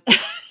sort of.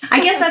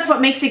 I guess that's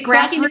what makes it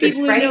grassroots, talking to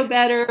people right? who know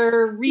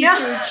better,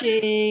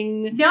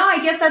 researching. No,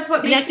 I guess that's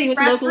what makes it connecting with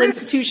local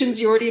institutions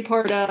you're already a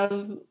part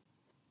of.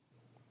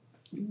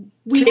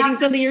 Creating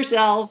something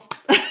yourself.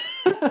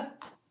 Do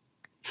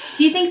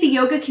you think the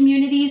yoga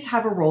communities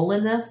have a role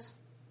in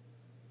this?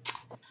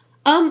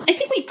 I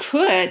think we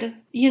could,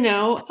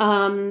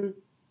 and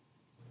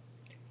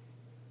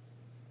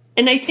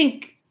I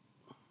think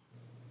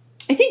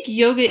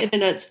yoga in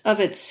and of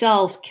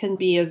itself can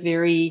be a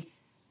very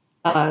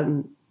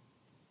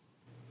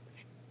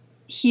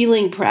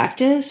healing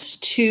practice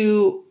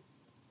to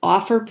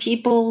offer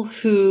people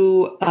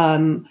who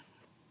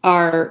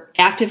are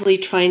actively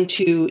trying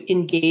to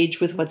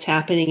engage with what's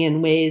happening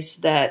in ways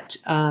that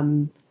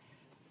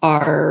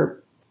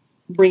are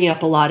bringing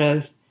up a lot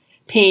of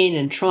pain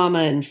and trauma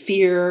and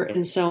fear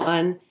and so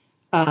on.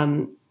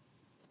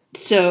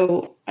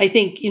 So I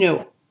think,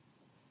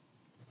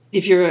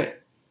 if you're an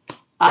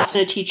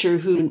asana teacher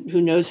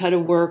who knows how to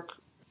work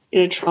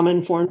in a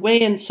trauma-informed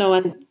way and so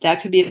on,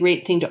 that could be a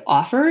great thing to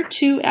offer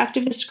to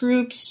activist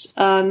groups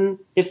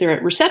if they're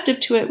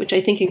receptive to it, which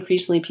I think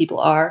increasingly people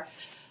are.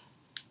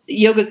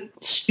 Yoga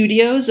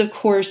studios, of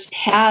course,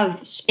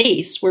 have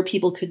space where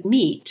people could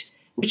meet,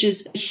 which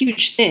is a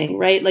huge thing,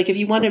 right? Like if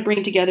you want to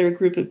bring together a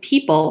group of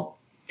people,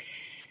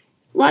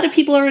 a lot of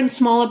people are in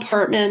small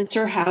apartments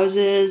or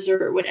houses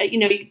or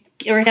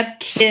or have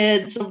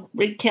kids. So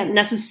we can't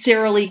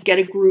necessarily get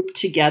a group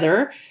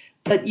together,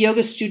 but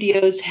yoga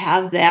studios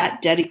have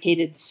that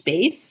dedicated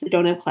space. They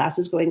don't have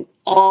classes going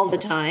all the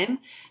time.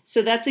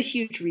 So that's a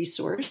huge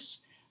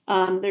resource.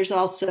 There's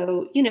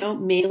also,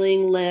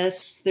 mailing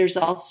lists. There's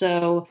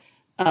also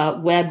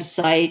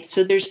websites.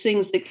 So there's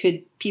things that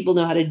people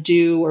know how to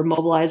do or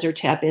mobilize or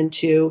tap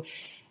into.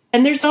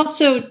 And there's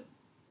also,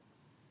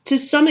 to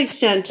some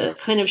extent, a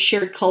kind of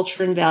shared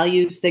culture and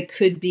values that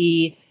could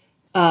be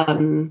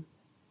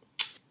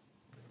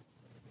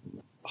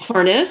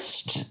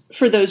harnessed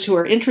for those who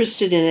are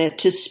interested in it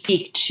to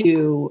speak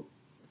to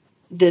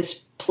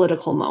this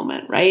political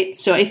moment, right?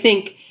 So I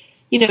think,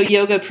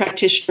 yoga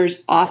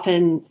practitioners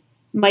often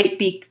might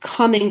be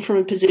coming from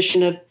a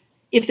position of,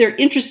 if they're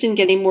interested in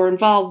getting more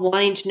involved,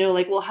 wanting to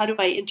know, how do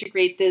I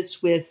integrate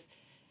this with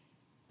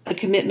a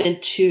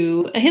commitment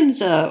to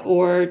ahimsa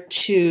or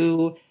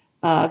to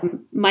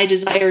my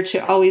desire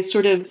to always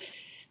sort of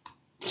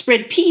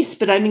spread peace,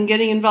 but I'm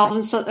getting involved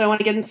in I want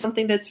to get in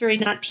something that's very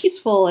not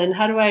peaceful, and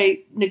how do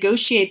I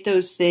negotiate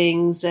those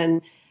things?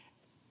 And,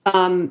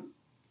 having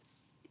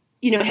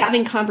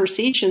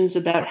conversations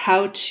about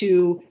how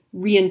to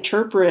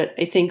reinterpret,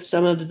 I think,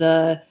 some of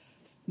the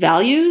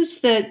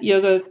values that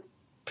yoga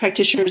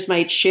practitioners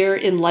might share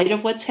in light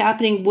of what's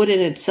happening would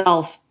in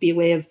itself be a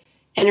way of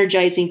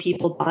energizing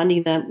people,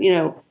 bonding them,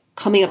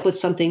 coming up with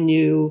something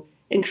new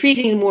and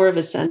creating more of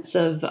a sense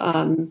of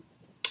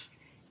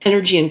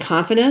energy and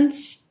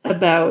confidence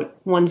about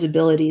one's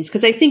abilities.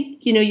 Because I think,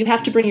 you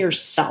have to bring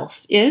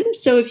yourself in.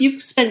 So if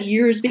you've spent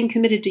years being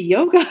committed to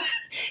yoga,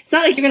 it's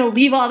not like you're going to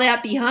leave all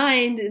that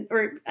behind.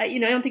 Or, I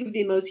don't think it would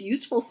be the most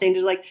useful thing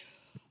to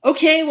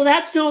okay, well,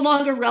 that's no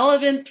longer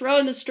relevant. Throw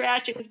in the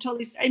trash. I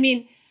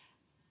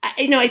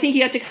think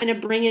you have to kind of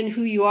bring in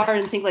who you are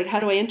and think how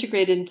do I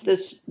integrate into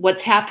this,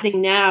 what's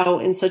happening now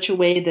in such a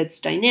way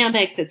that's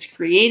dynamic, that's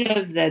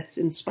creative, that's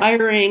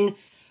inspiring.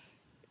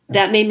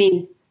 That may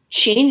mean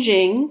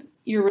changing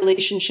your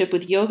relationship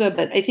with yoga,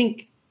 but I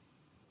think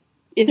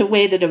in a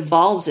way that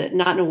evolves it,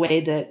 not in a way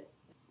that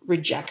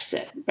rejects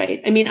it,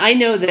 right? I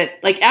know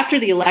that after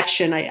the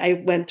election, I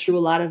went through a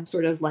lot of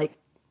sort of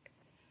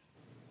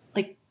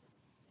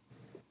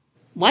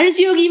why does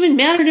yoga even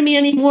matter to me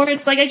anymore?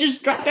 It's I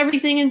just drop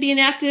everything and be an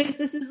activist.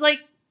 This is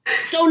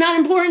so not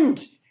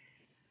important.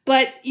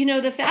 But,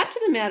 the fact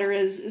of the matter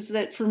is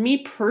that for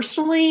me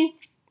personally,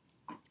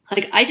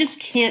 I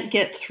just can't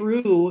get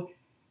through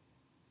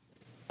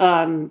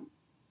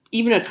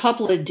even a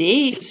couple of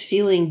days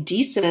feeling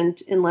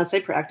decent unless I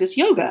practice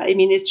yoga.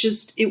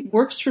 It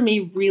works for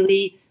me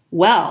really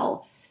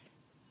well.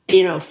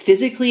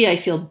 Physically, I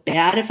feel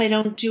bad if I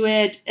don't do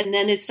it. And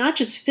then it's not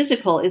just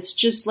physical. It's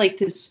just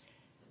this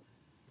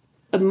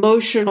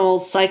emotional,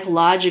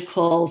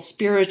 psychological,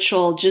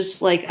 spiritual,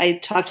 just like I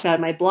talked about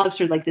in my blog,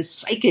 sort of this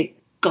psychic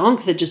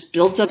gunk that just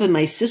builds up in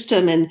my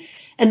system. And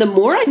the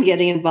more I'm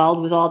getting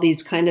involved with all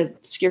these kind of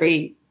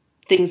scary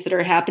things that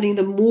are happening,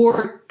 the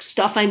more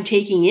stuff I'm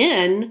taking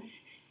in.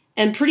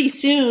 And pretty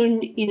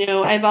soon,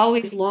 I've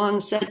always long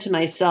said to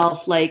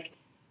myself, if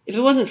it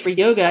wasn't for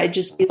yoga, I'd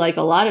just be like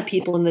a lot of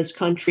people in this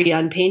country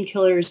on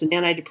painkillers and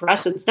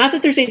antidepressants. Not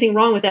that there's anything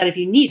wrong with that if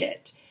you need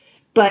it,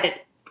 but,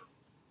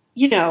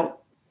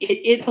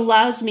 it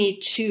allows me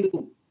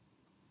to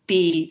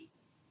be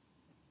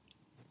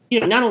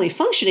not only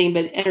functioning,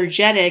 but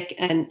energetic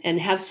and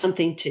have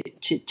something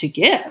to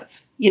give,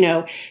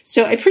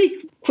 So I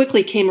pretty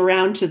quickly came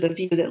around to the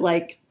view that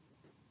like,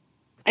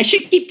 I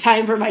should keep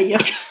time for my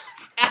yoga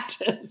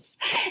practice.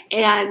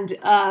 And,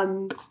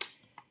 I'm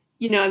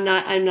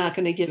not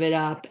going to give it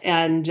up.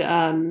 And,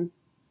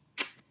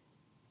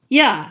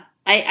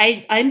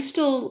 I'm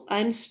still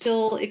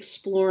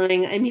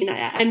exploring. I mean,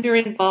 I'm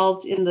very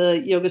involved in the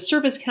Yoga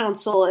Service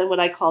Council and what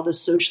I call the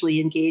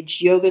socially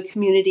engaged yoga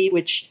community,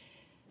 which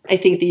I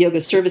think the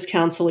Yoga Service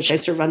Council, which I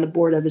serve on the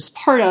board of, is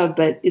part of,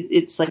 but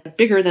it's like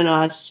bigger than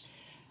us.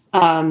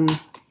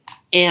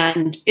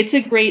 And it's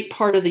a great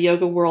part of the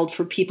yoga world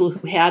for people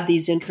who have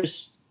these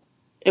interests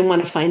and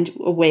want to find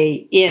a way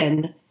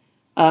in.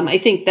 I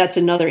think that's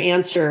another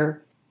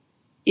answer,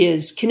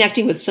 is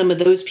connecting with some of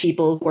those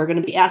people who are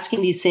going to be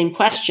asking these same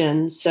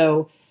questions.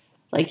 So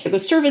like Yoga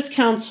Service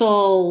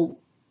Council,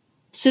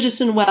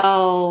 Citizen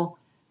Well,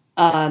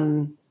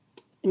 the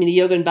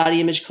Yoga and Body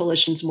Image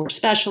Coalition is more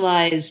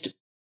specialized.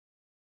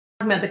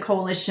 About the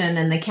coalition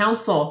and the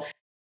council.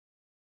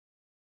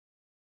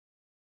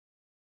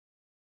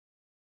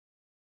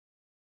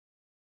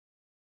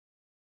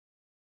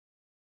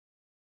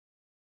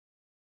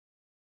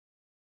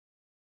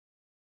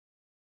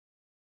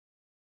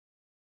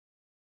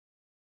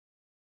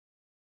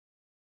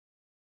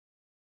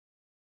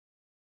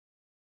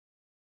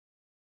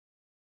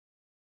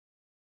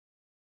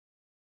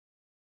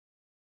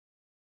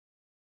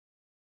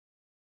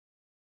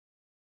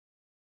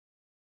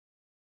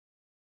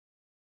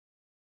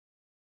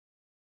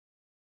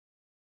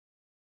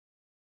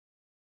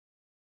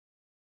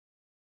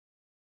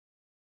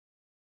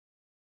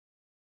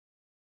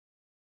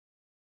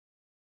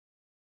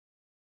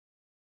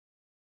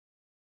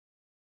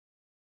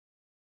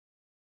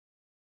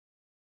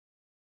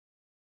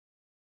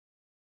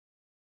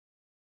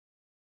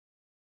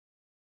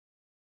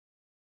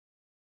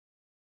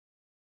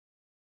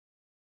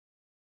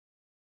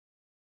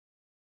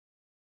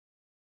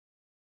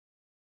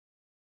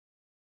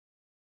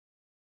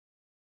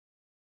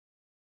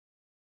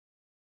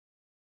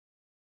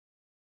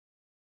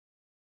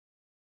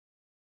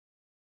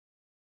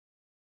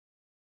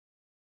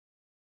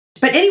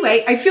 But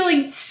anyway, I'm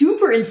feeling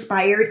super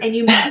inspired. And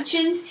you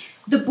mentioned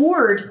the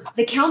board,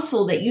 the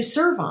council that you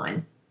serve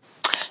on.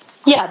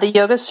 Yeah, the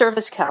Yoga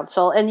Service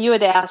Council. And you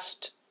had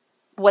asked,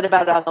 what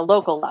about on the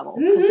local level?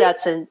 Because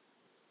that's an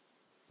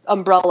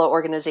umbrella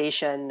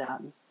organization.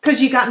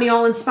 Because you got me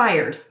all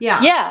inspired. Yeah.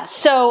 Yeah.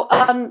 So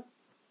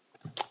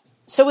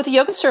with the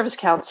Yoga Service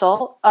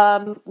Council,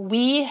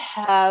 we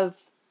have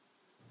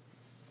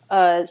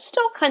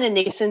still kind of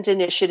nascent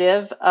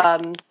initiative,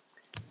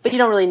 but you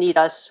don't really need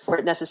us for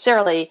it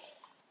necessarily,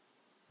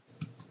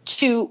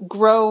 to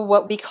grow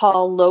what we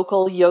call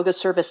local yoga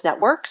service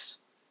networks.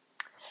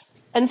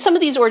 And some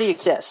of these already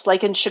exist.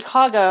 Like in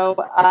Chicago,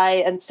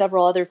 I and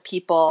several other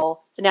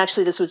people, and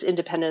actually this was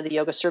independent of the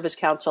Yoga Service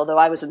Council, though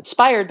I was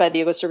inspired by the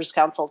Yoga Service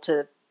Council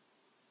to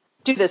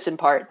do this in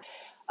part.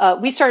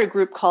 We started a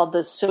group called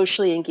the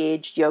Socially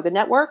Engaged Yoga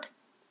Network.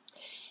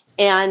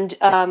 And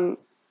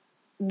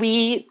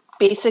we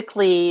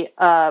basically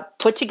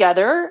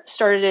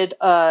started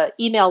an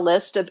email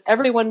list of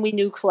everyone we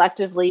knew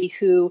collectively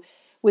who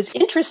was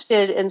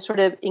interested in sort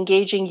of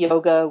engaging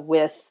yoga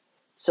with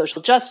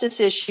social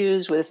justice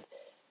issues, with,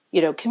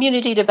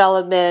 community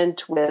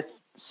development, with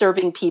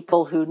serving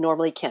people who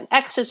normally can't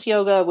access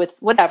yoga, with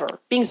whatever,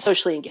 being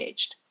socially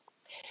engaged.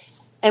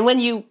 And when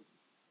you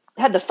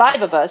had the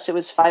five of us, it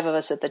was five of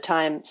us at the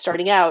time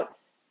starting out,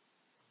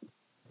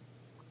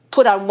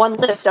 put on one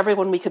list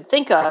everyone we could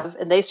think of,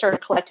 and they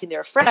started collecting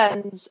their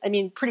friends.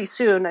 Pretty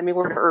soon,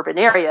 we're in an urban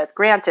area,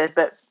 granted,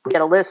 but we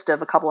had a list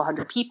of a couple of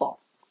hundred people.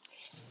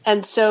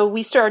 And so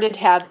we started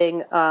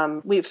having,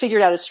 we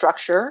figured out a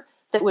structure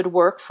that would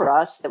work for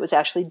us, that was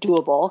actually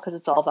doable because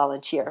it's all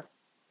volunteer.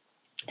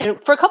 And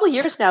for a couple of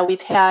years now,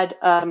 we've had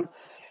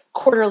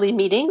quarterly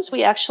meetings.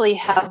 We actually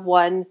have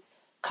one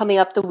coming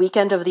up the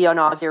weekend of the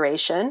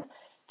inauguration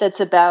that's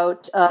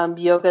about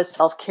yoga,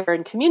 self-care,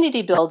 and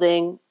community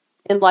building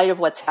in light of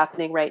what's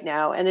happening right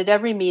now. And at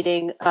every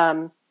meeting,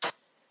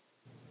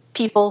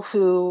 people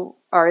who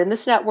are in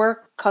this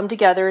network come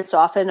together. It's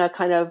often a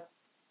kind of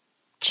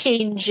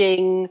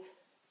changing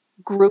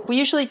group.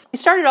 We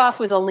started off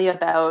with only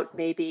about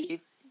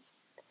maybe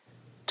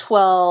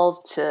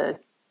 12 to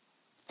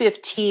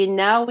 15.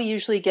 Now we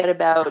usually get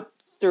about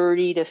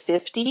 30 to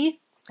 50.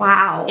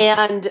 Wow.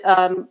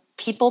 And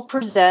people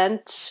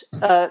present,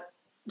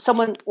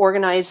 someone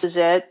organizes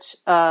it.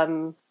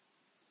 The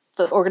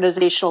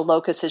organizational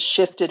locus has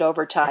shifted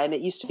over time.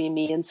 It used to be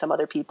me and some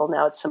other people.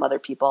 Now it's some other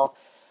people.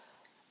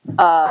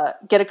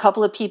 Get a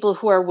couple of people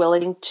who are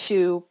willing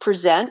to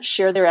present,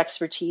 share their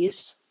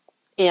expertise.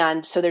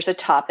 And so there's a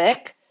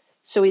topic.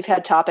 So we've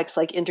had topics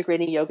like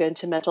integrating yoga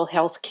into mental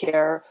health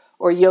care,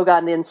 or yoga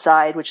on the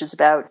inside, which is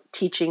about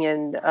teaching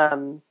in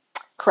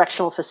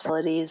correctional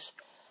facilities.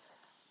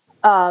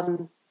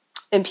 And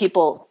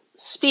people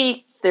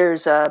speak.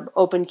 There's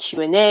open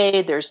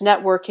Q&A. There's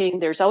networking.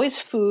 There's always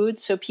food.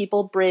 So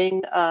people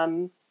bring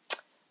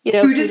Food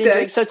food is and good.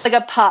 drink. So it's like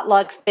a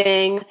potluck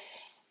thing.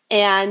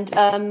 And,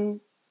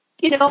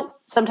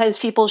 sometimes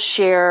people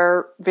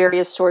share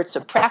various sorts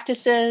of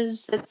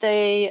practices that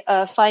they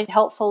find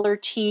helpful or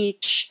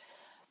teach.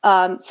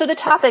 So the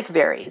topic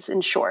varies,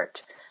 in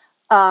short.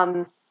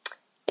 And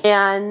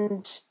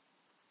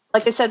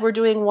like I said, we're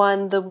doing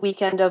one the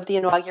weekend of the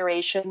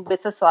inauguration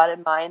with the thought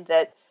in mind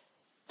that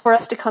for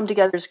us to come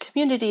together as a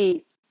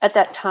community at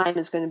that time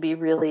is going to be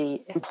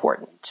really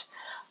important.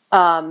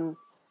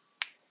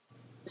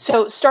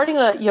 So starting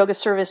a yoga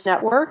service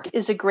network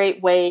is a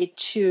great way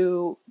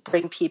to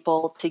bring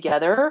people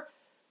together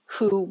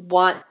who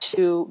want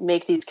to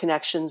make these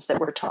connections that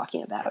we're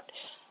talking about.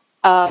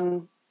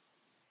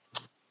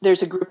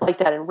 There's a group like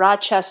that in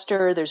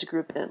Rochester. There's a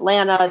group in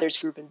Atlanta. There's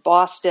a group in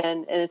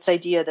Boston. And it's an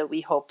idea that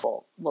we hope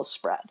will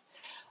spread.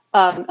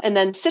 And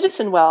then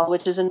Citizen Well,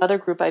 which is another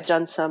group I've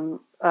done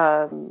some,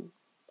 I'm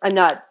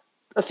not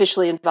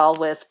officially involved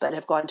with, but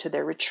have gone to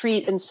their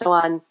retreat and so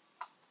on.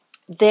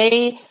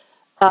 They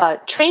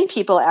train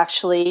people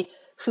actually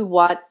who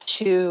want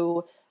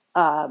to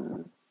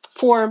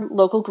form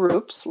local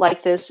groups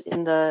like this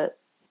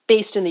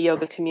based in the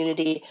yoga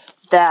community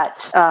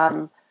that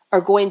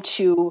are going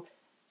to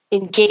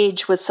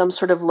engage with some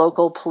sort of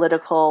local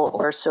political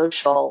or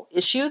social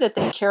issue that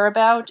they care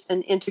about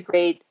and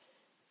integrate,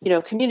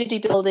 community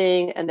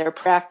building and their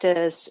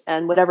practice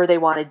and whatever they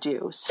want to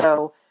do.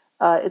 So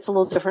it's a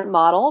little different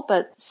model,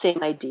 but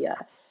same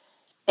idea.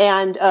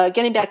 And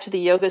getting back to the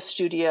yoga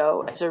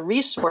studio as a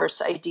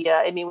resource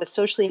idea, with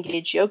Socially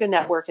Engaged Yoga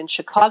Network in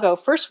Chicago,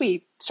 first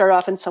we started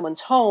off in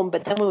someone's home,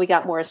 but then when we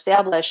got more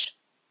established,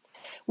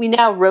 we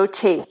now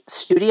rotate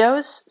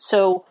studios.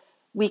 So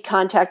we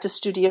contact a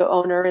studio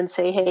owner and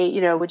say, hey,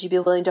 would you be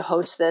willing to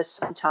host this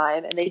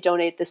sometime? And they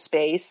donate the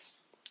space.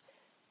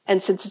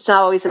 And since it's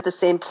not always at the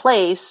same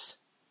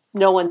place,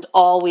 no one's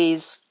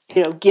always,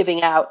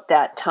 giving out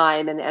that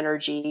time and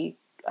energy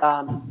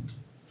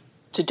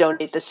to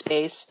donate the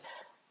space.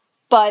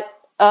 But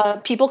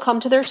people come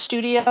to their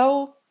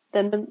studio,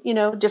 then,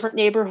 different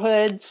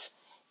neighborhoods,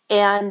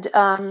 and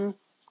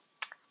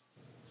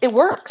it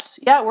works.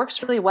 Yeah, it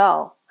works really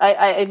well.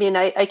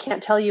 I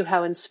can't tell you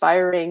how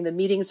inspiring the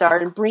meetings are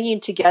and bringing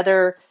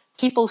together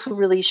people who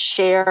really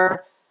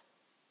share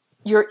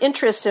your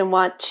interests and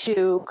want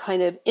to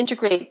kind of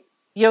integrate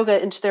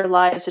yoga into their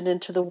lives and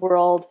into the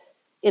world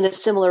in a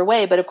similar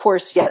way, but of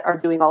course yet are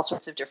doing all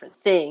sorts of different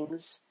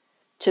things.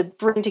 To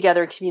bring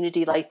together a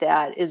community like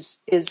that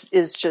is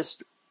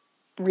just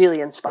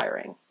really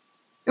inspiring.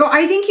 Well,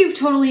 I think you've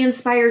totally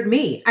inspired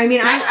me. I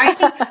think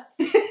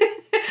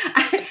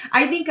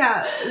I think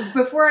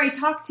before I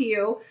talked to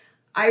you,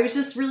 I was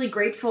just really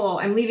grateful.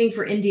 I'm leaving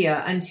for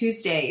India on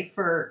Tuesday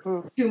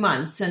for 2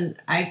 months, and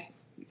I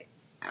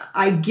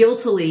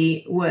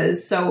guiltily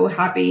was so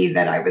happy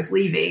that I was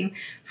leaving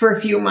for a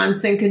few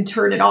months and could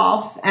turn it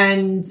off.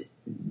 And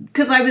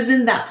because I was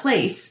in that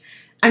place,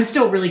 I'm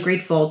still really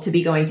grateful to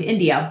be going to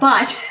India.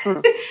 But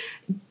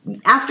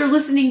after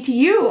listening to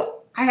you,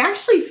 I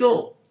actually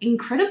feel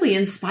incredibly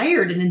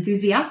inspired and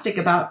enthusiastic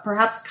about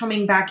perhaps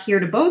coming back here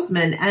to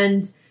Bozeman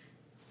and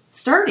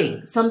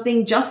starting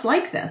something just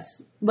like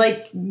this.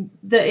 Like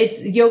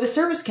it's Yoga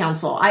Service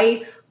Council.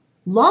 I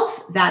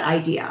love that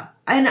idea.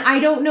 And I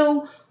don't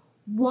know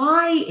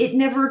why it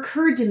never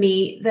occurred to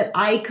me that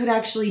I could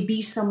actually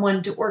be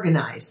someone to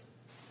organize.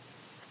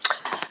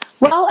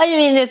 Well,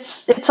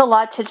 it's a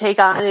lot to take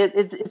on.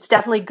 It's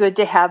definitely good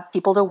to have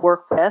people to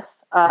work with.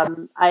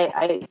 But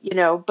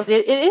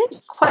it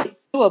is quite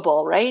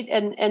doable, right?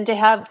 And to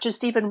have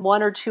just even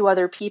one or two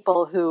other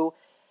people who,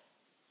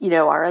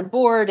 are on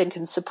board and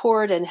can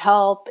support and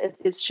help.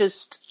 It's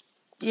just,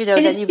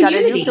 then you've got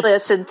a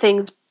nucleus and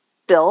things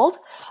build.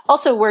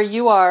 Also, where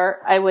you are,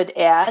 I would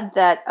add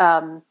that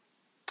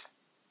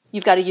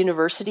you've got a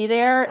university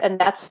there, and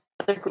that's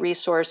another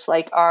resource.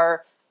 Like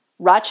our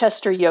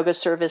Rochester Yoga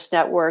Service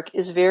Network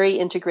is very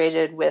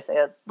integrated with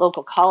a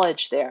local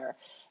college there.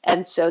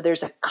 And so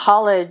there's a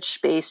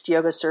college-based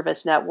yoga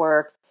service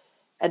network,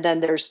 and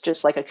then there's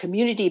just like a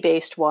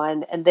community-based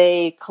one, and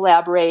they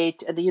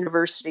collaborate at the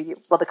university.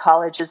 Well, the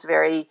college is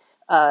very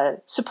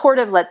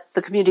supportive, let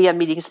the community have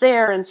meetings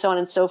there, and so on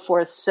and so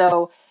forth.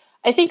 So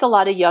I think a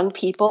lot of young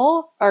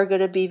people are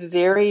going to be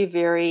very,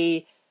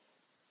 very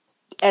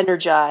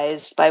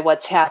energized by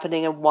what's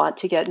happening and want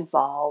to get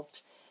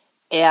involved.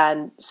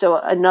 And so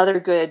another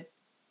good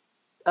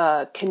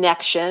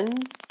connection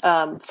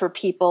for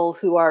people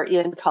who are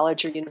in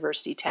college or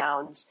university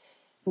towns,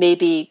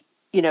 maybe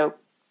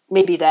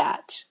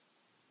that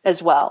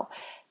as well.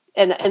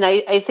 And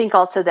I think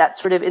also that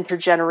sort of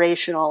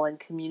intergenerational and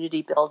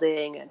community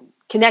building and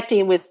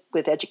connecting with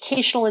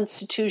educational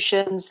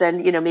institutions,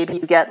 then, maybe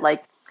you get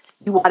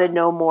you want to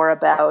know more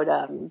about,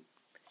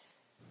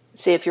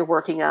 say if you're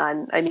working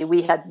on,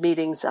 we had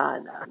meetings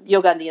on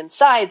yoga on the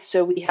inside.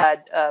 So we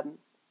had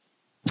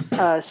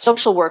a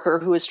social worker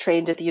who was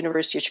trained at the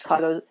University of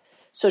Chicago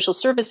Social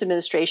Service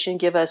Administration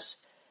give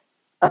us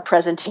a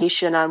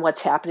presentation on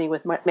what's happening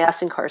with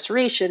mass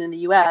incarceration in the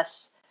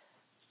U.S.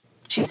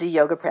 She's a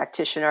yoga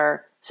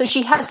practitioner. So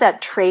she has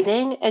that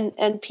training,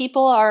 and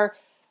people are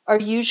are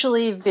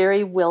usually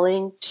very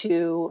willing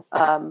to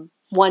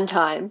one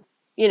time,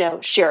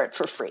 share it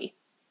for free.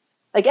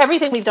 Like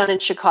everything we've done in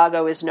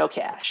Chicago is no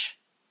cash,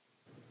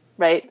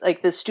 right?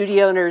 Like the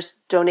studio owners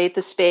donate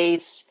the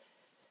space,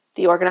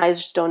 the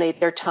organizers donate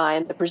their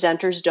time, the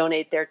presenters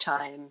donate their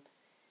time.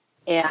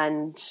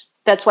 And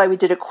that's why we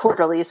did it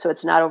quarterly, so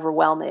it's not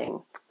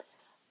overwhelming.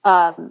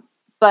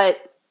 But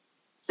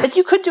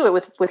you could do it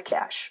with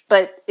cash,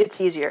 but it's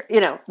easier,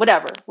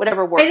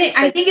 whatever works.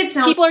 I think it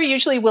sounds... People are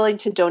usually willing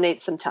to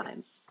donate some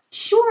time.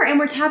 Sure, and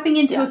we're tapping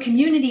into a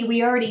community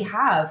we already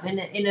have, and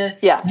in a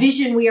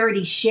vision we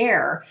already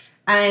share.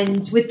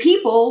 And with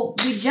people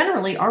we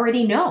generally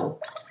already know.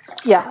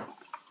 Yeah.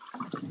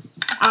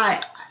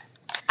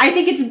 I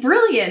think it's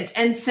brilliant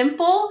and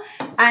simple,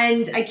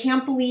 and I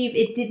can't believe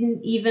it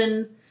didn't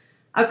even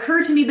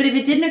occur to me. But if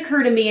it didn't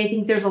occur to me, I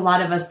think there's a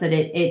lot of us that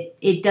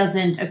it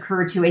doesn't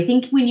occur to. I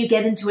think when you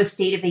get into a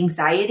state of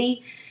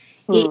anxiety,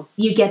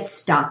 you get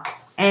stuck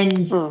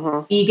and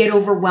you get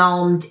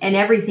overwhelmed, and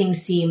everything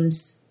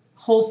seems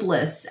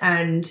hopeless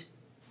and,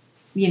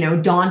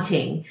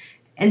 daunting.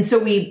 And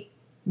so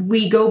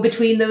we go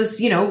between those,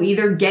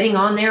 either getting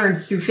on there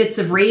and through fits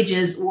of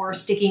rages or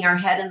sticking our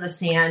head in the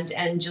sand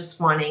and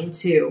just wanting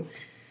to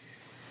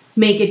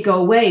make it go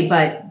away.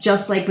 But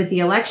just like with the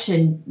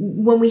election,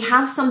 when we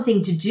have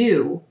something to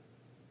do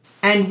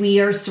and we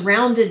are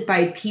surrounded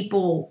by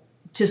people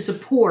to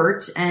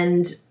support,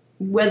 and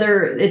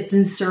whether it's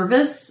in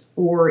service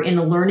or in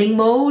a learning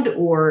mode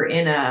or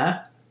in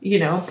a,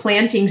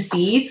 planting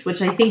seeds,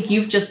 which I think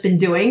you've just been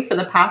doing for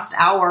the past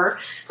hour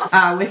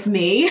with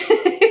me.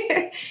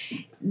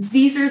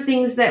 These are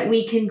things that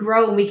we can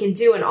grow and we can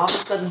do, and all of a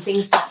sudden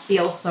things don't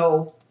feel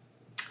so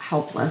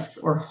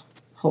helpless or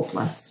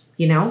hopeless,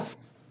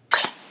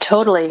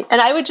 Totally. And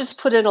I would just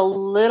put in a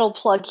little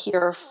plug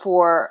here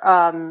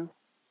for,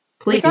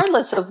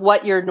 regardless of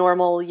what your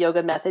normal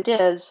yoga method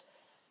is,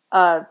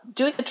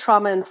 doing a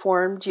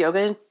trauma-informed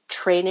yoga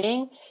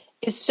training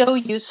is so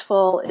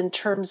useful in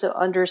terms of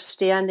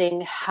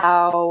understanding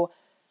how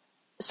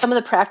some of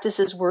the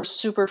practices we're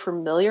super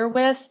familiar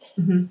with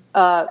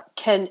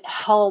can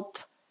help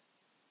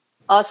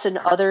us and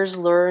others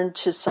learn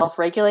to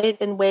self-regulate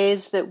in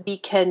ways that we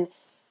can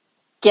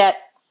get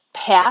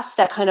past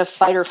that kind of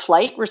fight or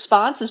flight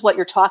response, is what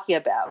you're talking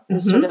about.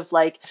 It's sort of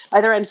like,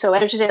 either I'm so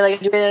agitated,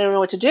 like I don't know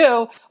what to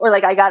do, or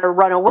like I got to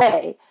run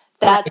away.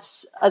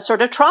 That's a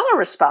sort of trauma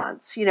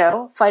response,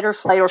 fight or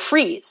flight or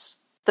freeze.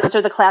 Those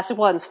are the classic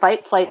ones: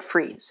 fight, flight,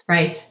 freeze.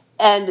 Right.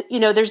 And,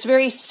 there's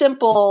very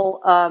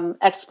simple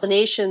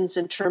explanations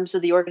in terms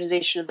of the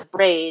organization of the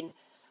brain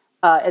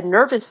and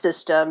nervous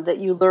system that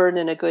you learn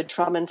in a good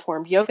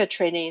trauma-informed yoga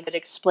training that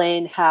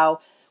explain how,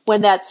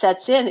 when that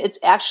sets in, it's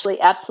actually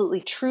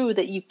absolutely true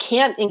that you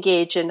can't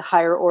engage in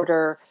higher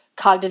order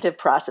cognitive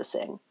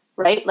processing,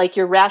 right? Like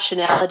your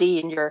rationality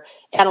and your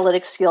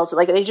analytic skills,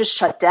 like they just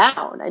shut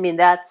down. I mean,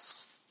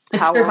 that's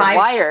how we're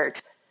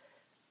wired.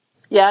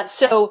 Yeah.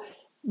 So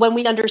when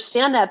we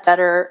understand that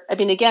better, I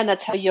mean, again,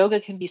 that's how yoga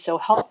can be so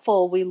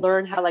helpful. We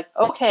learn how, like,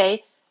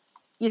 okay,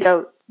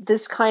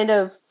 this kind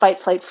of fight,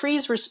 flight,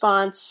 freeze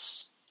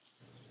response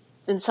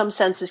in some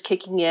sense is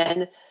kicking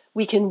in.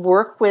 We can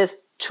work with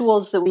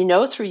tools that we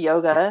know through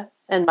yoga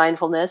and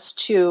mindfulness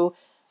to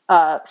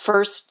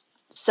first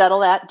settle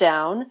that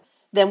down.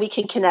 Then we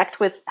can connect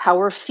with how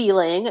we're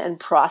feeling and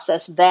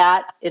process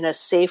that in a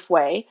safe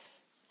way.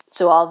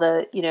 So all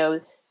the,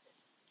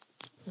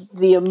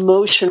 the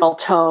emotional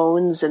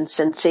tones and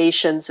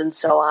sensations and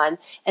so on.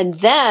 And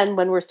then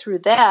when we're through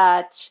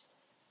that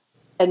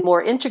and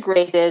more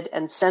integrated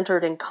and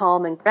centered and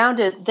calm and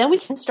grounded, then we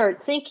can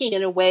start thinking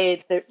in a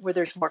way where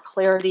there's more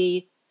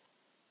clarity,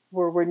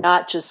 where we're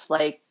not just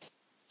like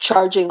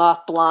charging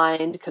off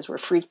blind because we're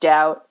freaked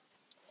out.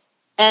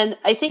 And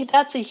I think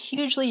that's a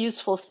hugely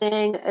useful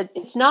thing.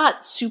 It's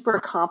not super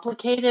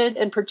complicated,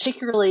 and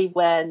particularly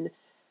when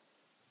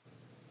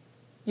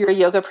you're a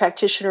yoga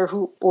practitioner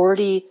who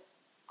already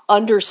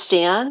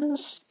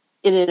understands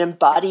in an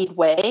embodied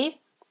way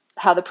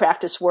how the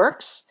practice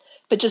works,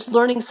 but just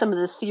learning some of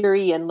the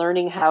theory and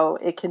learning how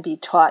it can be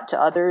taught to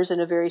others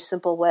in a very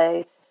simple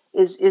way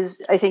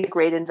is I think a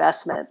great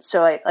investment.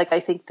 So I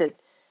think that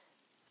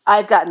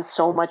I've gotten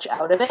so much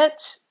out of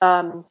it,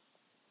 and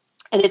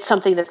it's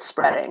something that's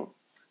spreading.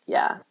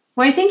 Yeah.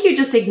 Well, I think you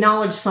just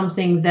acknowledged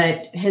something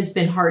that has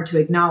been hard to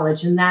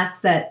acknowledge, and that's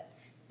that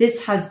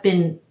this has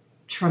been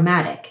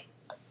traumatic.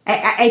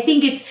 I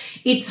think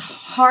it's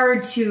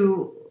hard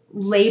to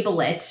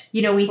label it.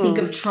 We think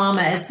of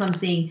trauma as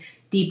something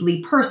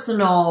deeply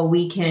personal.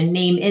 We can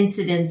name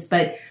incidents,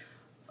 but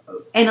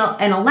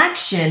an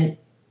election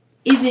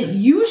isn't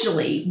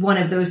usually one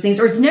of those things,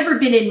 or it's never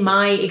been in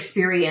my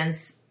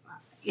experience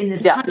in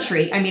this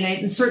country. I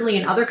mean, certainly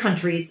in other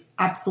countries,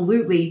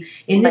 absolutely.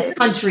 In this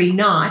country,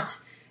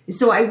 not.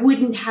 So I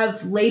wouldn't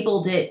have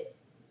labeled it.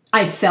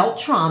 I felt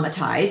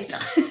traumatized.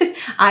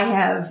 I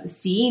have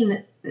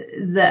seen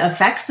the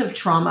effects of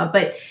trauma,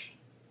 but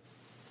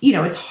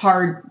it's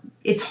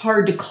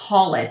hard to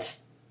call it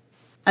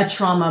a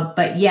trauma,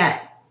 but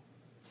yet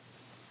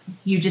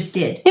You just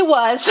did. It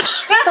was.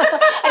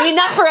 I mean,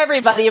 not for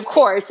everybody, of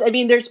course. I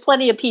mean, there's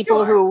plenty of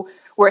people who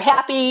were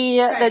happy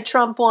that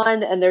Trump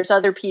won, and there's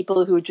other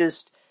people who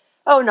just,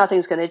 oh,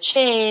 nothing's going to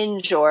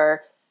change,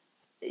 or,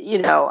 you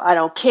know, I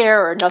don't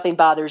care, or nothing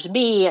bothers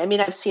me. I mean,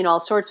 I've seen all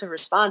sorts of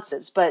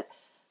responses, but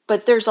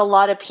there's a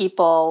lot of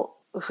people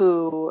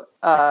who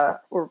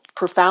were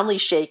profoundly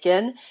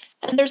shaken,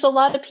 and there's a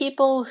lot of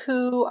people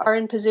who are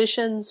in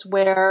positions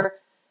where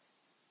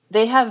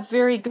they have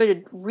very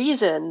good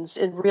reasons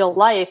in real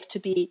life to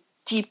be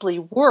deeply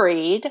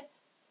worried.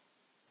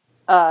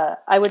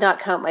 I would not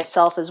count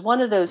myself as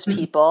one of those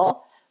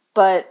people,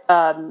 but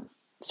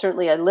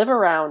certainly I live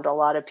around a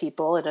lot of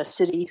people in a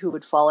city who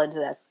would fall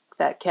into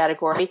that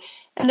category.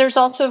 And there's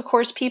also, of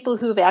course, people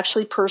who've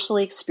actually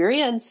personally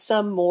experienced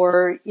some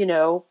more, you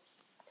know,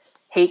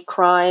 hate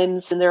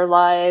crimes in their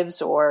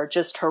lives, or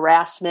just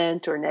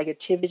harassment or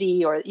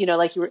negativity, or, you know,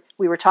 like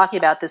we were talking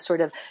about this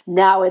sort of,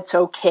 now it's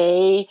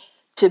okay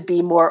to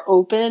be more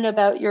open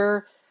about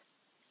your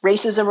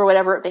racism or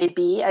whatever it may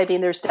be. I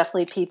mean, there's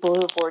definitely people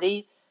who have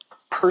already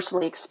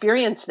personally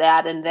experienced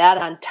that, and that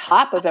on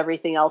top of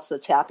everything else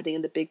that's happening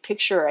in the big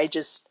picture, I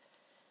just,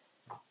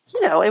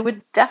 you know, it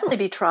would definitely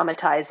be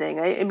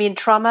traumatizing. I mean,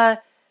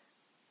 trauma,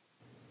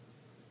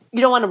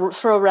 you don't want to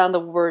throw around the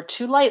word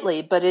too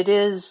lightly, but it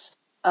is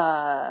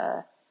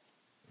a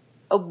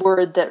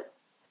word that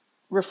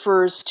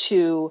refers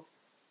to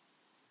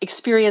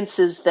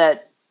experiences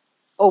that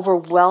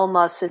overwhelm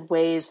us in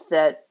ways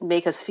that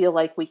make us feel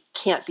like we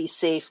can't be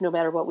safe no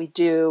matter what we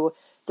do,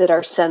 that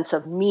our sense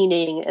of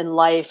meaning in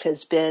life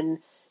has been,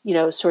 you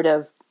know, sort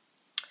of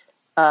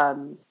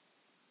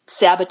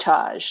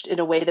sabotaged in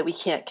a way that we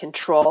can't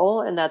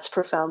control, and that's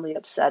profoundly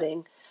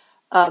upsetting.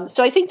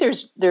 So I think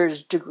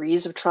there's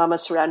degrees of trauma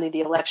surrounding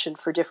the election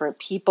for different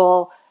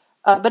people,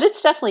 but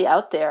it's definitely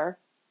out there.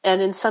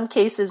 And in some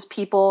cases,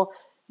 people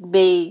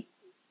may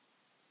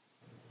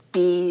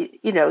be,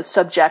 you know,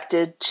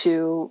 subjected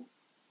to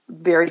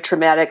very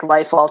traumatic,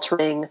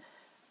 life-altering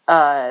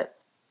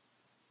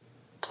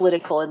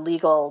political and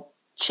legal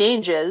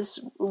changes.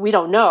 We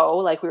don't know,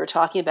 like we were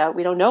talking about,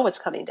 we don't know what's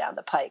coming down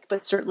the pike,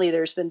 but certainly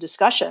there's been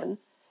discussion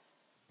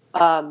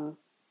of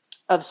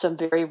some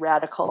very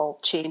radical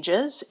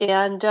changes,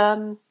 and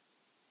then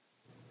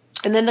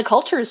the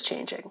culture is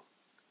changing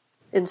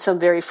in some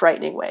very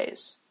frightening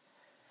ways.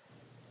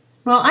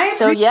 Well, I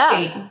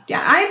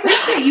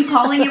appreciate you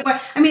calling it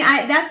what I mean.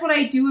 That's what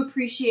I do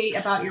appreciate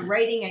about your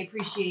writing. I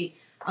appreciate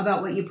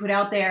about what you put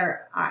out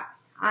there.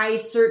 I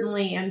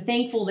certainly am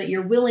thankful that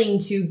you're willing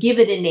to give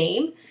it a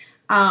name,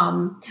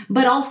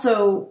 but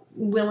also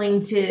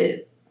willing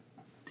to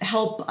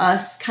help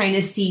us kind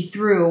of see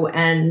through,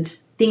 and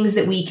things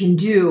that we can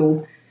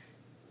do,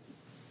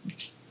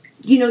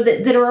 you know,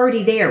 that are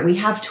already there. We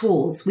have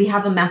tools. We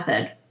have a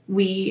method.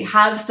 We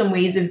have some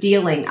ways of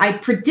dealing. I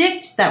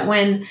predict that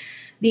when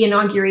the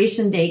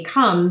inauguration day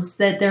comes,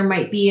 that there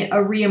might be a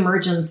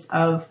reemergence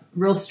of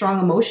real strong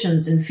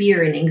emotions and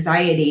fear and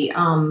anxiety,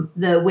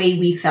 the way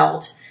we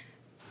felt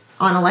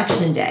on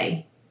election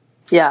day.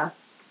 Yeah.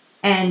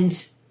 And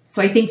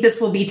so I think this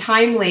will be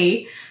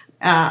timely,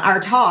 our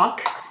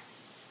talk.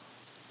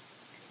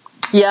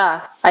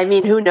 Yeah. I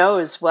mean, who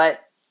knows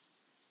what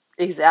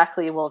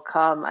exactly will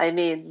come. I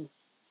mean,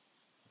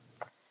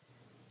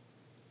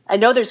 I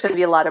know there's going to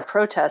be a lot of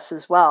protests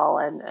as well.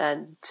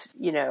 And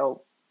you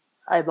know,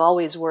 I'm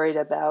always worried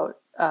about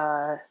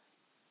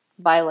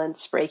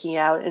violence breaking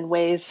out in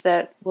ways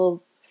that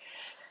will,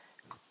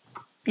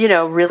 you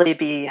know, really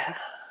be,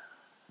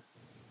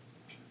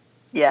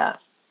 yeah.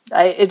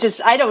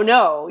 I don't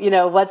know, you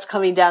know, what's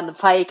coming down the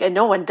pike, and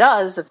no one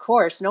does, of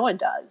course, no one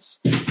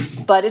does.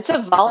 But it's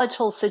a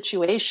volatile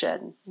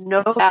situation,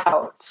 no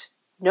doubt.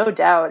 No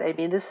doubt. I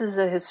mean, this is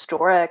a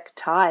historic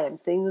time.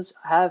 Things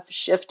have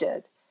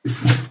shifted.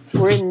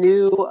 We're in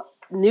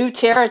new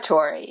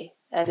territory,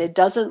 and it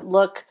doesn't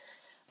look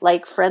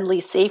like friendly,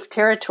 safe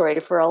territory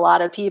for a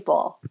lot of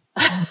people.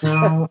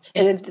 No.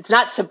 And it's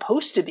not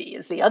supposed to be,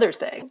 is the other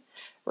thing,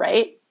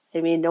 right? I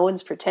mean, no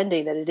one's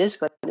pretending that it is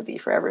going to be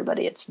for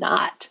everybody. It's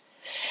not.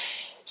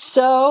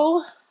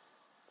 So,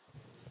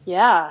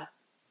 yeah.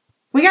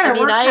 We got our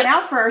work cut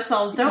out for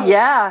ourselves, don't we?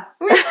 Yeah.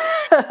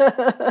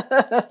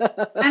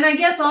 And I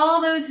guess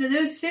all those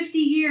 50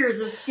 years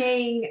of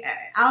staying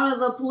out of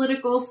the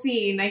political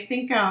scene, I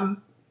think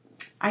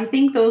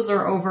those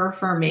are over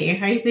for me.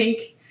 I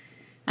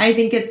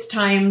think it's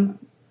time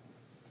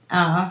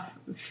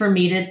for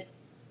me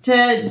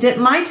to dip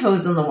my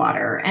toes in the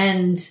water,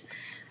 and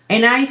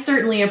I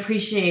certainly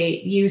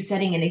appreciate you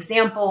setting an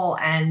example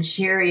and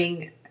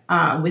sharing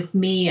with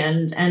me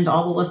and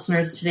all the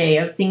listeners today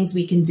of things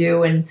we can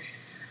do. And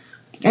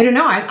I don't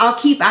know.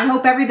 I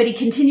hope everybody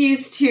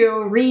continues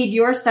to read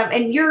your stuff.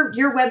 And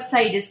your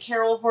website is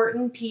Carol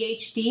Horton,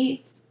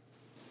 PhD.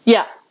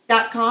 Yeah.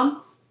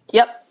 .com.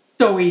 Yep.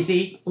 So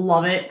easy.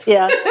 Love it.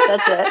 Yeah,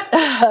 that's it.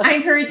 I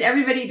encourage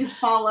everybody to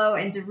follow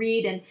and to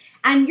read,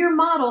 and your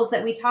models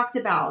that we talked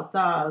about,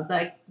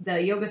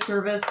 the yoga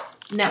service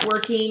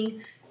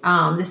networking,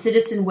 the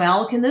Citizen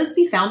Well, can those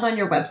be found on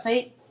your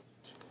website?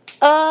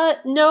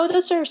 No,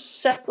 those are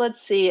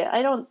let's see.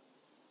 I don't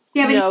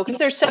know because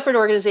they're separate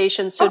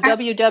organizations. So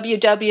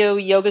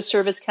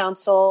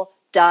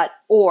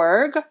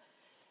www.yogaservicecouncil.org.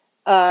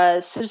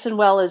 Citizen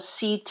Well is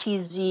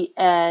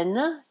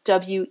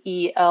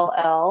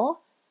CTZNWELL,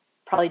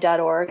 probably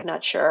 .org.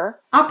 Not sure.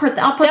 I'll put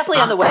definitely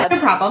on the web. No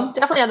problem.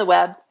 Definitely on the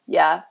web.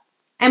 Yeah.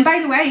 And by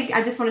the way,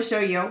 I just want to show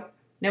you.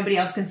 Nobody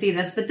else can see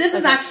this, but this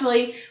is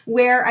actually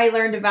where I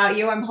learned about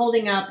you. I'm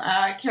holding up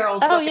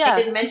Carol's book. I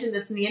didn't mention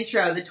this in the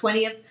intro. The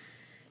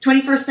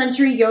 21st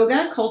Century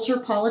Yoga, Culture,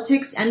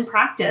 Politics, and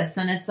Practice.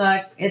 And it's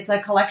a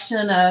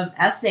collection of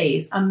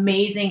essays,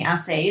 amazing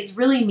essays,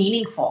 really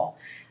meaningful.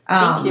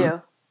 Thank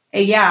you.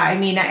 Yeah, I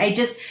mean,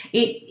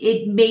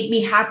 it made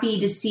me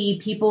happy to see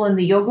people in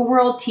the yoga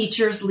world,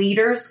 teachers,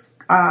 leaders,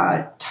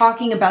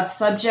 talking about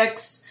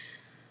subjects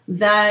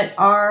that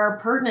are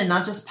pertinent,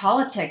 not just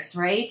politics,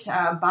 right?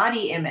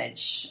 Body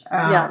image,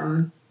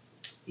 power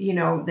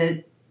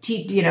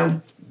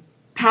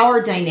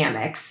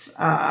dynamics.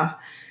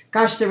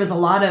 Gosh, there was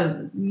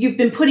you've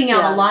been putting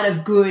out a lot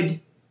of good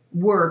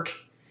work,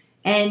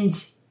 and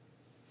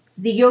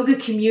the yoga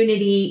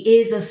community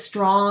is a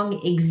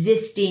strong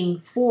existing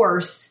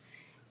force.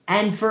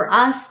 And for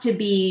us to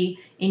be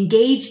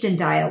engaged in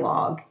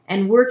dialogue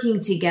and working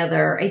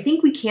together, I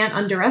think we can't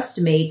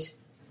underestimate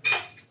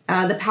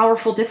the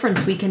powerful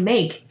difference we can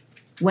make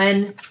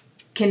when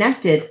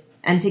connected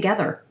and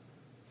together.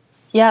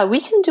 Yeah, we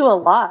can do a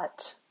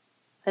lot.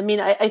 I mean,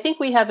 I think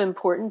we have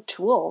important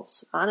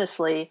tools,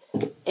 honestly.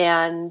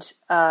 And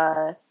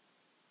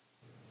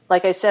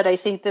like I said, I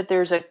think that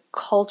there's a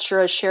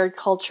shared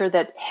culture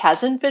that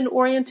hasn't been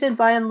oriented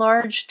by and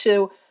large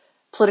to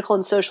political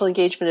and social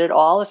engagement at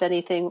all, if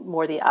anything,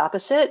 more the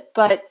opposite.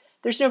 But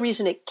there's no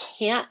reason it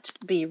can't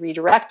be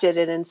redirected.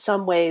 And in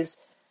some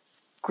ways,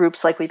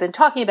 groups like we've been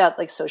talking about,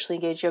 like Socially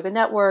Engaged Yoga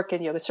Network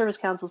and Yoga Service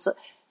Councils,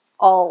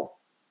 all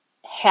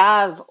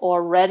have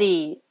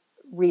already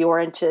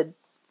reoriented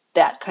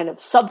that kind of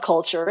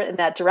subculture in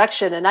that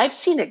direction. And I've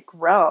seen it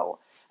grow.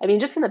 I mean,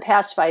 just in the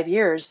past 5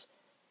 years,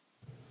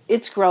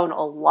 it's grown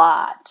a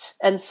lot.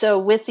 And so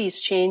with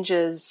these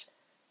changes,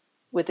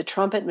 with the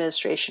Trump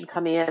administration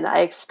coming in,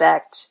 I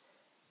expect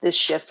this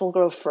shift will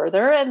grow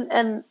further.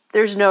 And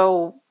there's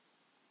no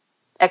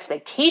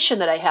expectation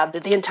that I have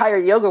that the entire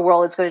yoga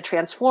world is going to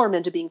transform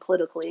into being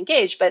politically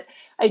engaged. But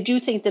I do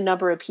think the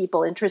number of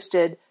people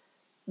interested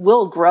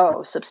will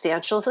grow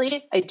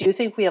substantially. I do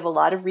think we have a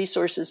lot of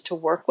resources to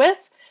work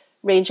with,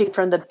 ranging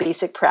from the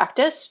basic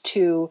practice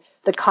to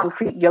the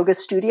concrete yoga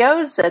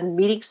studios and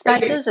meeting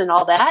spaces and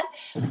all that,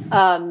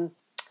 and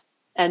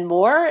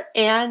more.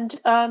 And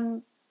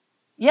and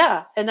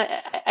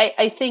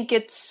I think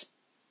if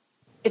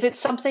it's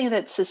something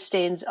that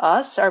sustains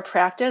us, our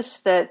practice,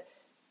 that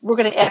we're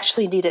going to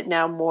actually need it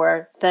now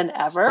more than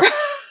ever.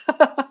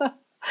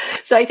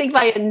 So I think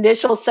my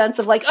initial sense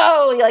of I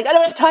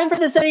don't have time for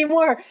this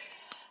anymore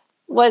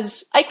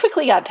was, I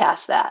quickly got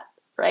past that,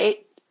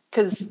 right?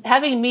 Because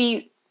having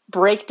me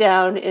break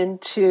down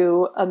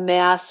into a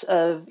mass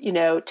of,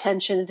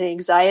 tension and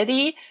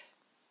anxiety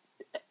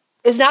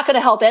is not going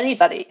to help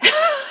anybody.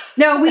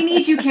 No, we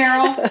need you,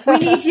 Carol. We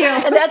need you.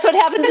 And that's what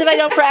happens if I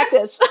don't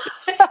practice.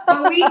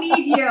 But we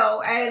need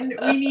you, and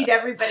we need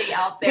everybody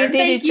out there. We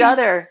need each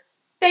other.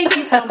 Thank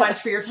you so much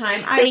for your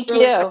time. I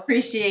really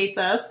appreciate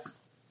this.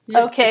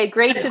 Okay,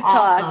 great to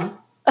talk.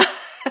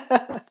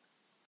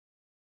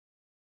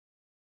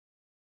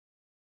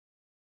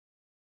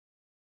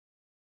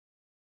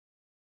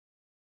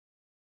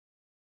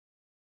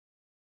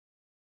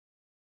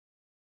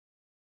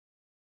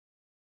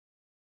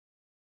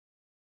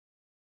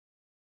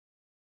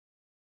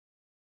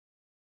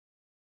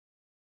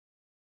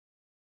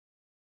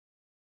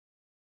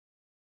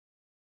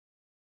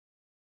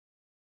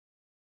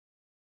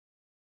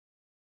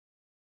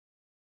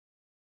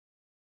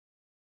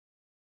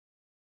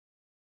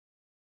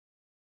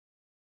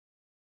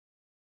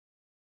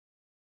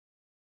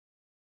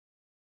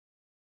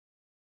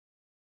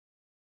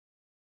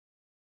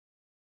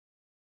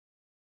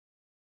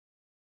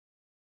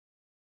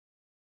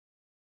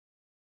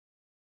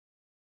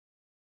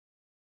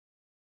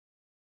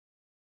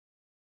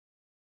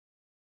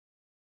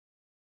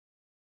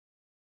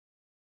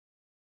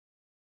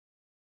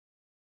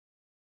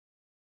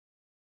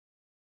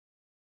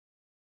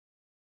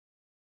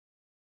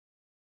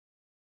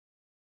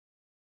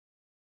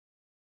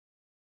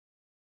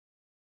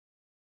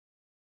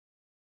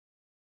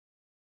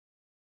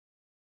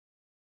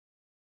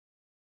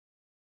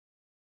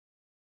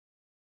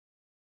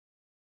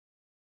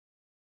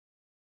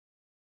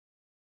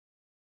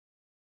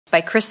 By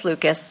Chris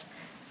Lucas,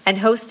 and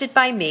hosted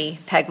by me,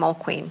 Peg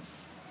Mulqueen.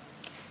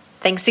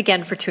 Thanks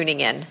again for tuning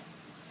in.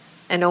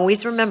 And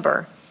always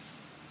remember,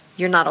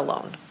 you're not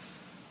alone.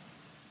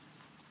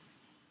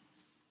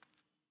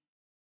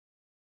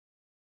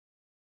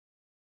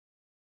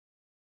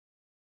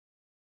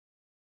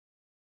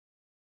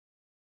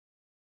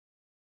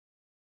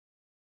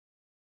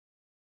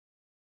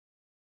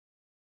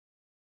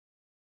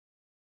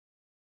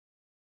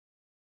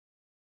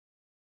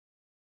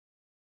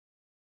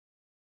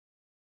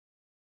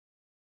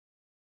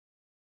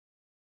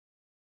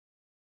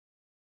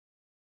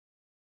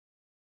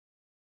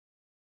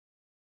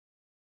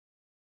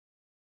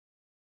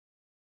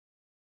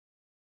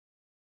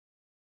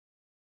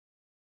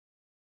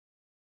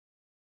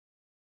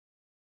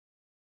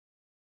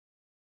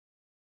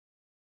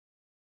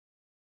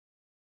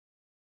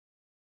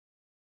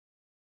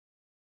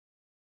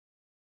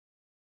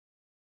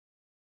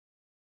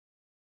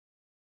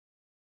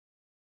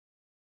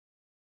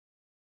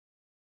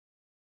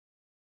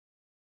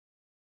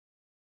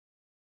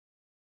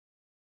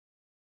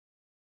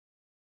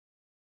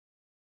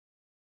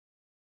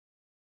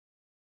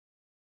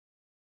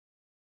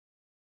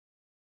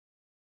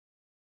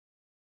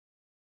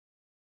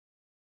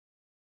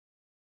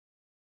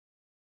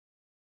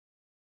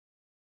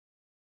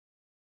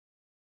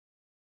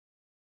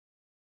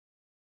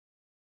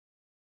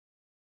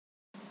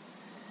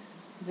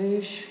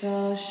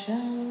 Vishva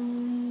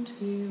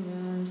Shanti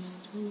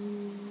Rastu.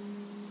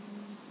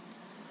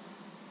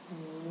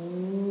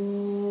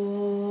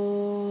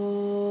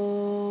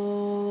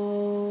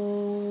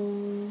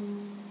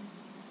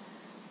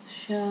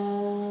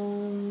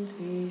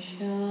 Shanti,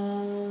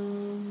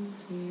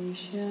 Shanti,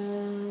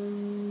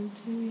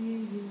 Shanti.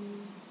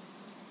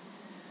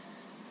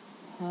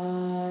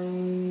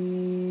 Hari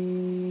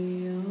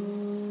Om.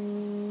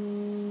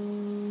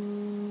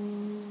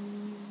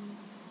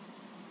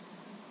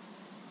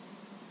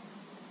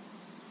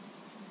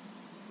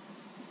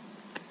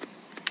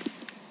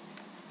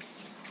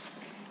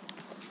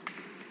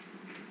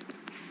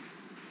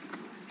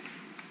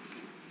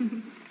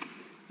 Mm-hmm.